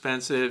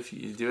inexpensive.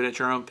 You do it at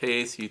your own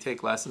pace. You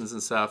take lessons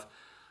and stuff.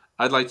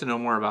 I'd like to know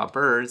more about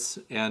birds,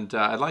 and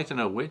I'd like to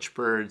know which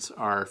birds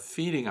are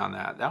feeding on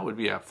that. That would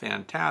be a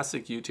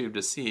fantastic YouTube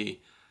to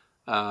see.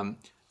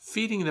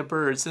 Feeding the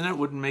birds, then it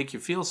wouldn't make you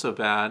feel so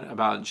bad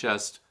about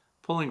just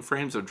pulling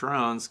frames of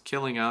drones,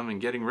 killing them,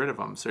 and getting rid of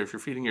them. So if you're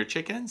feeding your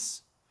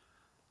chickens,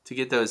 to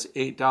get those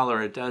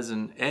 $8 a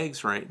dozen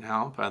eggs right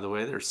now, by the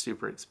way, they're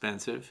super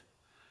expensive.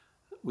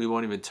 We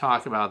won't even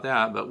talk about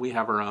that, but we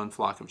have our own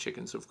flock of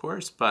chickens, of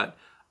course. But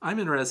I'm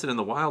interested in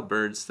the wild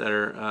birds that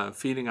are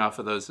feeding off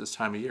of those this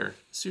time of year.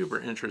 Super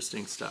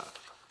interesting stuff.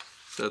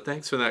 So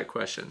thanks for that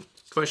question.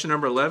 Question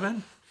number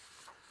 11.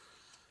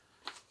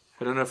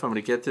 I don't know if I'm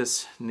going to get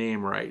this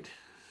name right.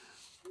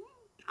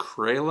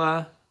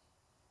 Krayla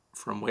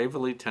from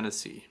Waverly,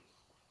 Tennessee.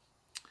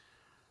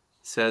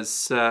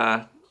 Says,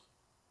 I've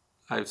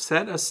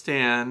set a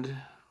stand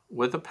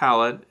with a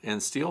pallet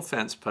and steel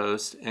fence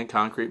post and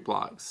concrete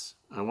blocks.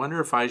 I wonder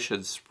if I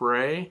should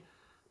spray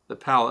the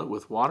pallet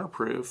with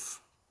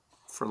waterproof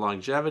for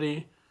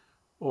longevity,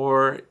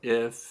 or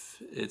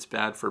if it's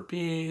bad for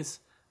bees.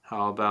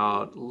 How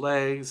about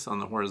legs on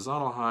the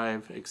horizontal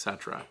hive,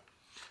 etc.?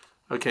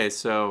 Okay,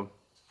 so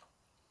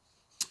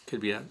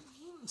could be a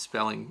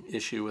spelling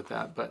issue with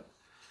that, but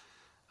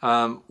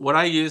what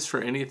I use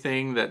for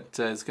anything that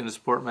is going to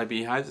support my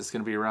beehives is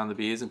going to be around the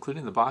bees,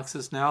 including the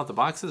boxes now. The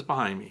boxes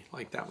behind me,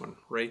 like that one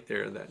right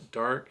there, that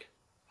dark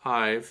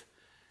hive,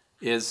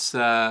 is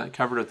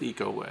covered with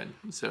eco wood.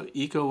 So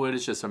eco wood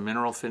is just a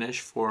mineral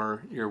finish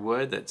for your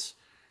wood that's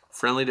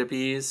friendly to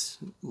bees.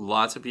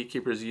 Lots of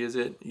beekeepers use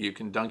it. You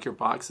can dunk your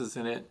boxes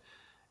in it,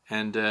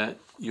 and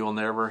you'll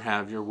never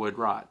have your wood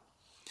rot.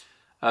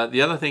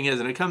 The other thing is,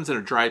 and it comes in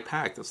a dry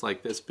pack that's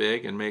like this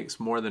big and makes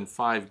more than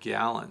 5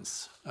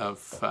 gallons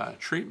of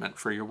treatment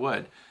for your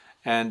wood.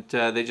 And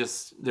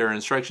there are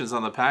instructions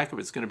on the pack if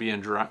it's going to be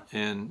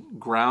in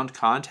ground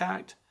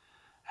contact,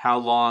 how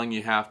long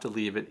you have to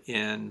leave it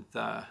in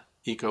the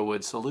eco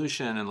wood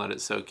solution and let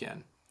it soak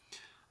in.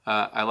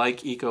 I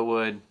like eco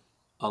wood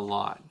a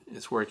lot.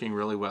 It's working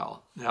really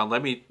well. Now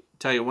let me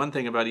tell you one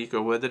thing about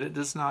EcoWood that it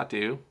does not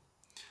do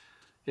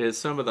is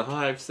some of the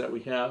hives that we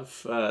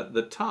have,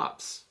 the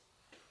tops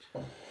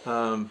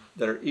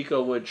that are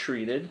EcoWood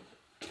treated.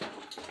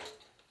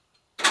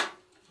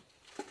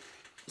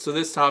 So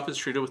this top is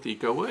treated with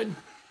EcoWood.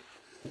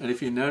 And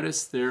if you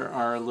notice, there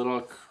are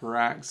little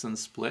cracks and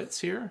splits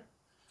here.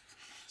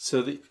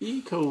 So the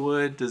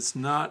EcoWood does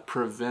not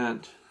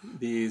prevent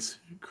these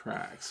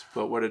cracks,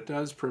 but what it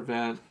does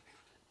prevent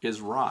is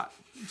rot.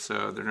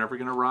 So they're never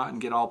going to rot and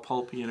get all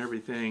pulpy and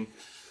everything.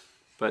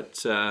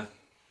 But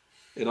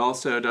it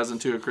also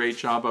doesn't do a great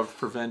job of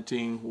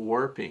preventing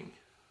warping.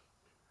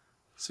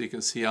 So you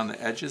can see on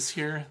the edges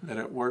here that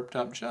it warped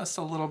up just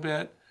a little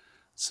bit.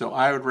 So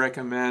I would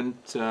recommend,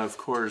 of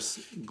course,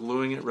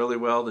 gluing it really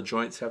well. The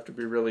joints have to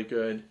be really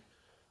good.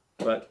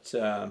 But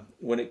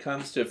when it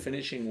comes to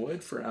finishing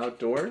wood for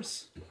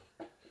outdoors,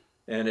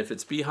 and if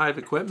it's beehive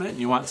equipment and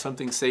you want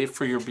something safe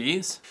for your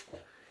bees,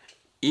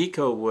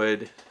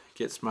 EcoWood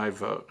gets my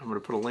vote. I'm going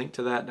to put a link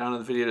to that down in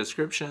the video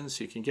description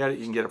so you can get it.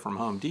 You can get it from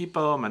Home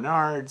Depot,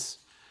 Menards.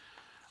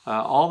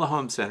 All the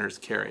home centers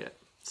carry it.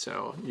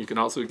 So you can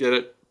also get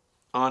it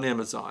on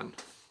Amazon.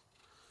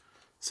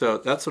 So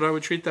that's what I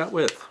would treat that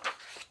with.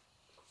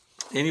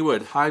 Any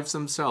wood, hives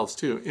themselves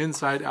too,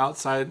 inside,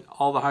 outside,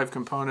 all the hive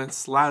components,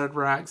 slatted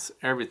racks,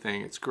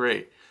 everything. It's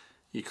great.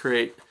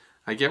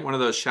 I get one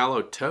of those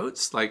shallow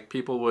totes like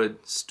people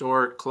would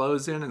store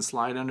clothes in and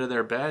slide under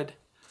their bed.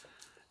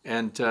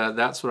 And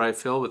that's what I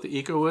fill with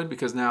the EcoWood,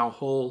 because now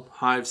whole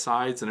hive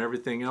sides and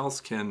everything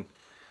else can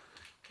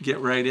get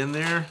right in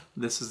there.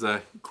 This is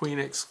a queen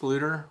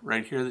excluder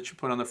right here that you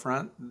put on the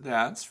front.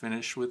 That's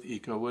finished with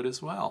EcoWood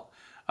as well.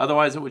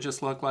 Otherwise, it would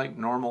just look like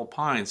normal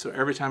pine. So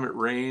every time it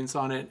rains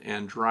on it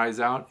and dries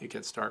out, it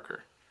gets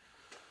darker.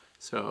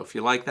 So if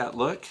you like that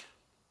look,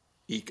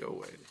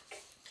 EcoWood.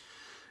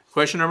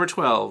 Question number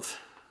 12.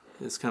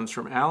 This comes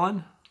from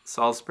Alan,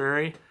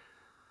 Salisbury,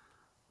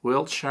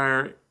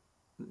 Wiltshire,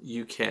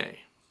 UK. It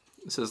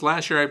says,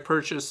 last year I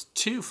purchased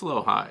 2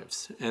 flow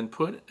hives and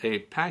put a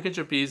package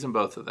of bees in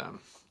both of them.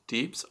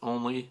 Deeps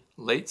only,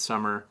 late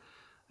summer.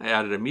 I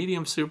added a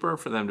medium super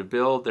for them to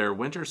build their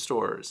winter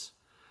stores.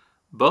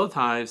 Both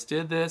hives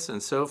did this,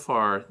 and so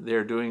far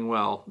they're doing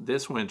well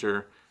this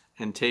winter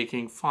and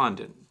taking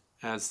fondant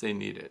as they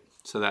need it.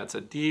 So that's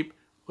a deep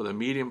with a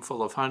medium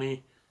full of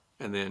honey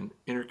and then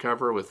inner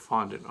cover with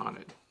fondant on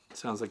it.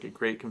 Sounds like a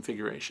great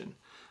configuration.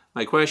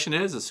 My question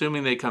is,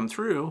 assuming they come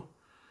through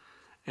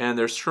and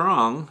they're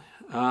strong,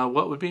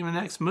 what would be my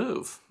next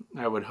move?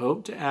 I would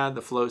hope to add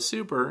the Flow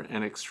Super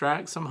and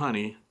extract some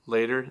honey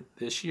later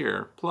this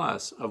year,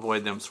 plus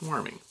avoid them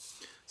swarming.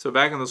 So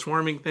back on the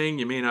swarming thing,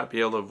 you may not be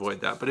able to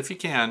avoid that. But if you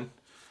can,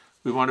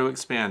 we want to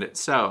expand it.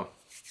 So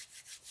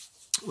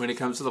when it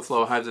comes to the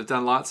flow hives, I've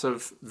done lots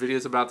of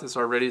videos about this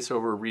already, so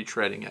we're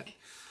retreading it.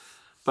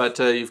 But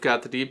you've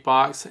got the deep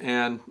box,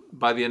 and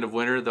by the end of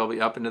winter, they'll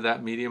be up into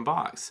that medium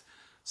box.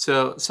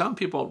 So some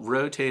people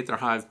rotate their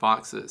hive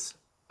boxes.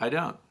 I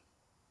don't.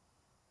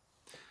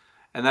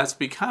 And that's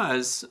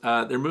because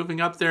they're moving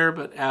up there,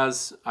 but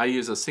as I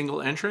use a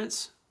single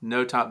entrance,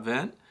 no top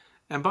vent.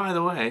 And by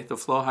the way, the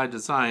Flow Hive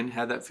design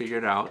had that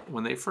figured out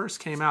when they first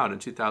came out in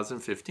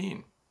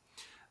 2015.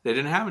 They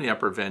didn't have any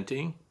upper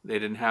venting. They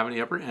didn't have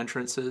any upper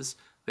entrances.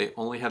 They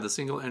only had the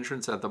single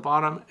entrance at the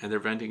bottom, and their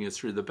venting is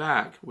through the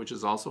back, which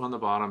is also on the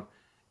bottom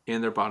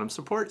in their bottom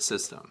support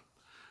system.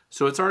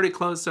 So it's already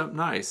closed up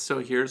nice. So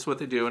here's what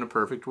they do in a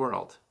perfect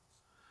world.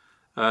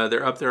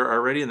 They're up there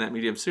already in that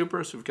medium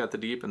super, so we've got the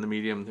deep and the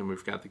medium, then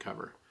we've got the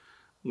cover.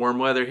 Warm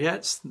weather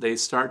hits, they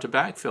start to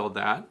backfill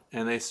that,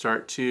 and they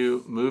start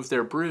to move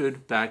their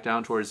brood back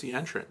down towards the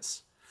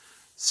entrance.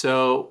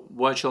 So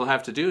what you'll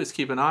have to do is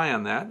keep an eye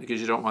on that, because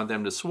you don't want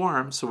them to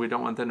swarm, so we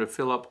don't want them to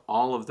fill up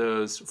all of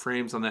those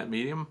frames on that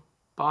medium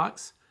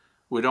box.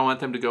 We don't want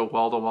them to go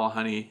wall-to-wall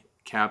honey,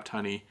 capped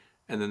honey,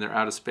 and then they're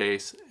out of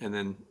space, and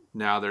then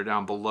now they're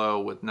down below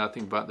with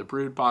nothing but the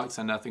brood box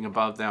and nothing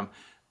above them.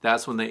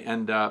 That's when they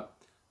end up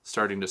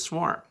starting to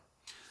swarm.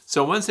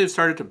 So once they've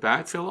started to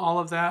backfill all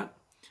of that,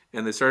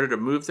 and they started to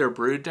move their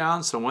brood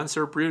down, so once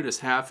their brood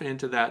is half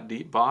into that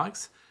deep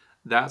box,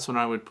 that's when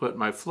I would put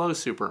my Flow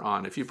Super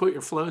on. If you put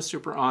your Flow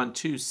Super on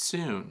too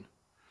soon,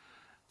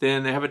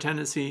 then they have a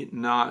tendency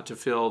not to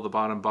fill the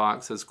bottom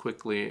box as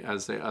quickly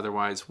as they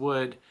otherwise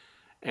would,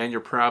 and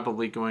you're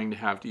probably going to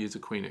have to use a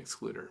queen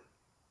excluder.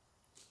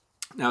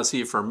 Now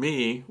see, for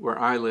me, where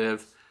I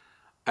live,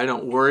 I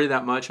don't worry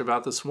that much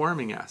about the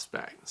swarming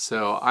aspect,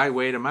 so I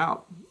wait them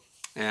out.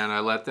 And I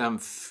let them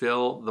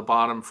fill the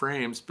bottom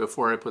frames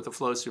before I put the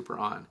Flow Super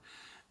on,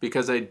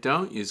 because I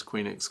don't use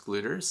queen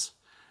excluders.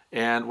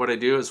 And what I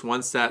do is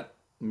once that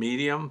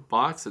medium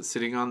box that's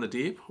sitting on the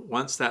deep,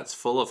 once that's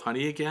full of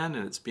honey again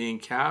and it's being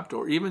capped,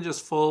 or even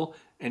just full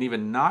and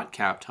even not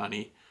capped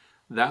honey,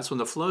 that's when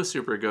the Flow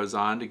Super goes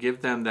on to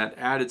give them that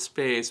added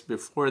space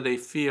before they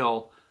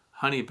feel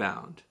honey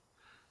bound.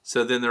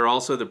 So then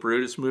the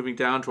brood is moving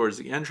down towards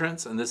the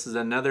entrance, and this is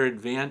another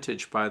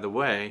advantage, by the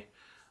way,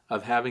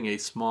 of having a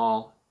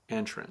small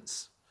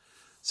entrance.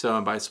 So,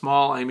 and by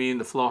small, I mean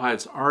the flow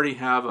hives already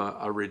have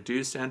a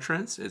reduced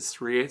entrance. It's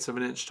 3/8 of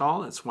an inch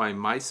tall. That's why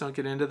mice don't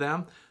get into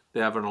them. They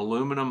have an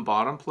aluminum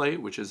bottom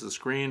plate, which is a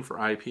screen for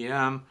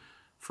IPM,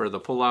 for the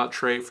pull-out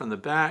tray from the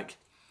back.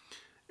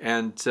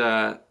 And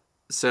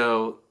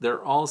so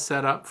they're all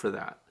set up for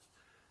that.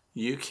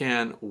 You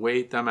can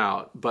wait them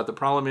out. But the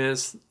problem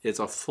is it's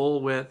a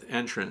full width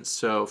entrance.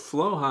 So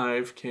Flow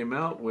Hive came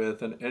out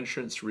with an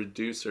entrance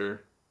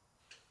reducer.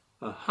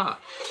 Aha.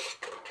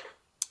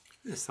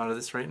 I just thought of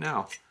this right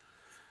now.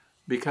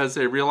 Because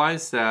they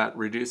realize that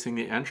reducing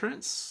the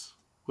entrance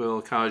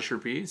will cause your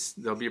bees,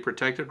 they'll be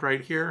protected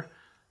right here,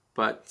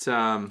 but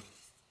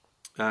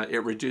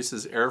it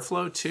reduces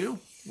airflow too,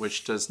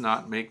 which does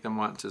not make them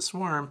want to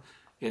swarm.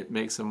 It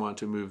makes them want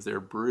to move their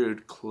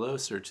brood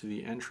closer to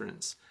the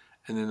entrance,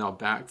 and then they'll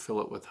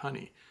backfill it with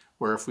honey.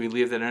 Where if we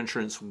leave that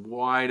entrance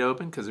wide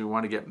open because we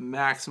want to get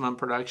maximum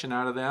production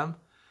out of them,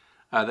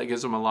 that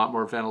gives them a lot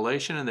more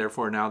ventilation, and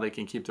therefore now they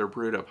can keep their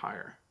brood up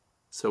higher.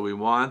 So we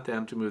want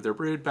them to move their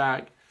brood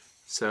back.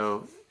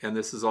 So, and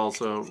this is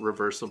also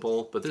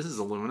reversible, but this is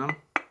aluminum.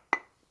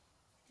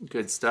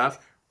 Good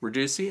stuff.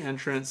 Reduce the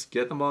entrance,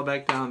 get them all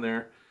back down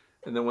there,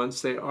 and then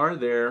once they are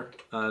there,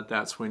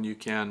 that's when you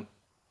can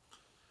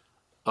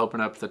open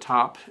up the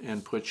top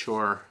and put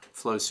your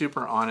Flow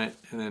Super on it,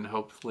 and then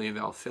hopefully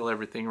they'll fill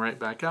everything right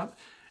back up.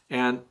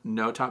 And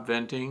no top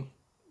venting,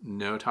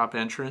 no top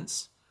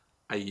entrance.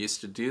 I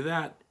used to do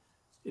that.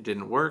 It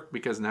didn't work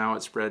because now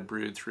it spread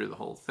brood through the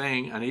whole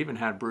thing, and I even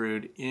had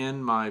brood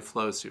in my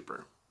Flow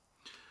Super.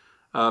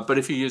 But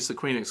if you use the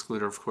queen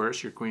excluder, of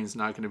course, your queen's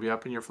not going to be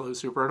up in your Flow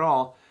Super at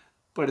all.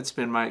 But it's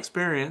been my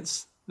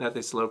experience that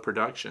they slow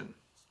production.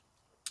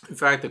 In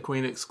fact, the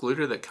queen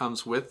excluder that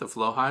comes with the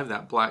Flow Hive,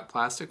 that black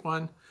plastic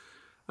one,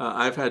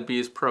 I've had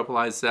bees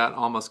propolize that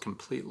almost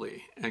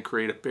completely and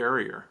create a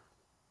barrier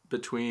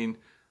between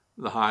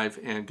the hive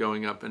and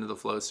going up into the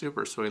Flow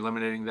Super. So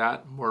eliminating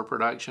that, more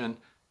production,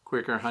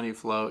 quicker honey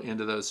flow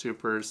into those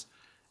supers,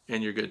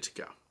 and you're good to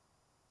go.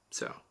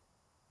 So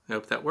I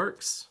hope that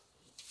works.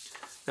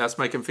 That's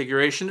my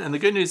configuration. And the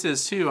good news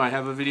is too, I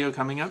have a video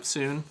coming up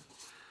soon.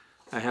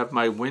 I have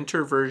my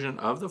winter version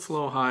of the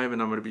Flow Hive,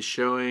 and I'm going to be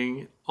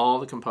showing all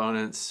the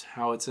components,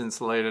 how it's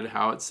insulated,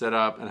 how it's set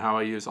up, and how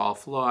I use all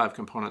Flow Hive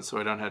components so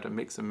I don't have to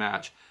mix and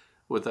match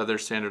with other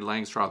standard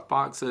Langstroth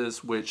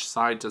boxes, which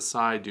side to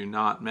side do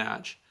not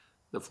match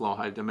the Flow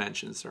Hive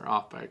dimensions. They're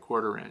off by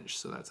 1/4 inch,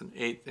 so that's an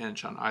 1/8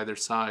 inch on either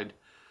side.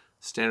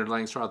 Standard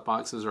Langstroth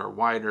boxes are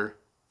wider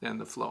than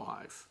the Flow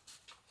Hive.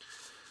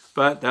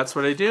 But that's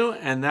what I do,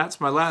 and that's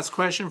my last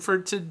question for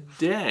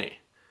today.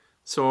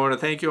 So I want to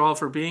thank you all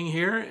for being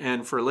here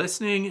and for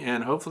listening,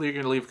 and hopefully you're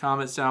going to leave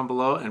comments down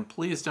below. And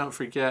please don't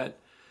forget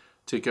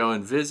to go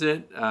and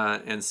visit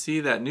and see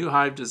that new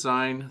hive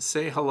design.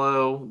 Say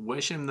hello,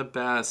 wish him the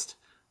best,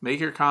 make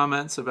your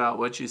comments about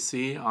what you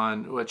see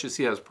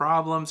as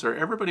problems, or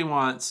everybody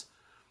wants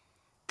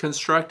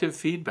constructive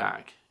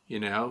feedback.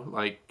 You know,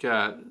 like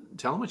tell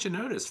them what you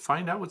noticed,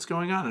 find out what's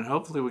going on, and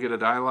hopefully we'll get a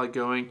dialogue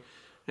going.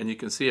 And you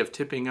can see if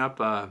tipping up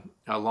a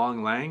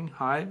long lang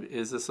hive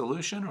is a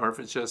solution or if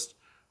it's just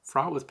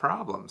fraught with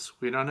problems.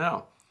 We don't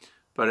know.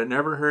 But it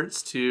never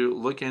hurts to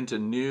look into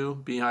new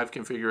beehive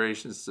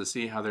configurations to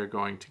see how they're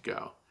going to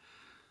go.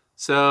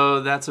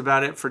 So that's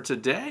about it for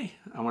today.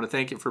 I want to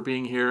thank you for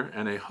being here,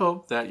 and I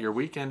hope that your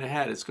weekend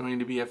ahead is going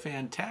to be a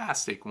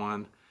fantastic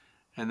one,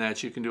 and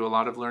that you can do a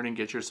lot of learning,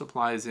 get your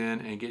supplies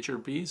in, and get your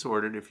bees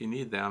ordered if you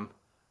need them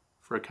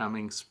for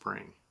coming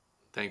spring.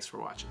 Thanks for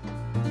watching.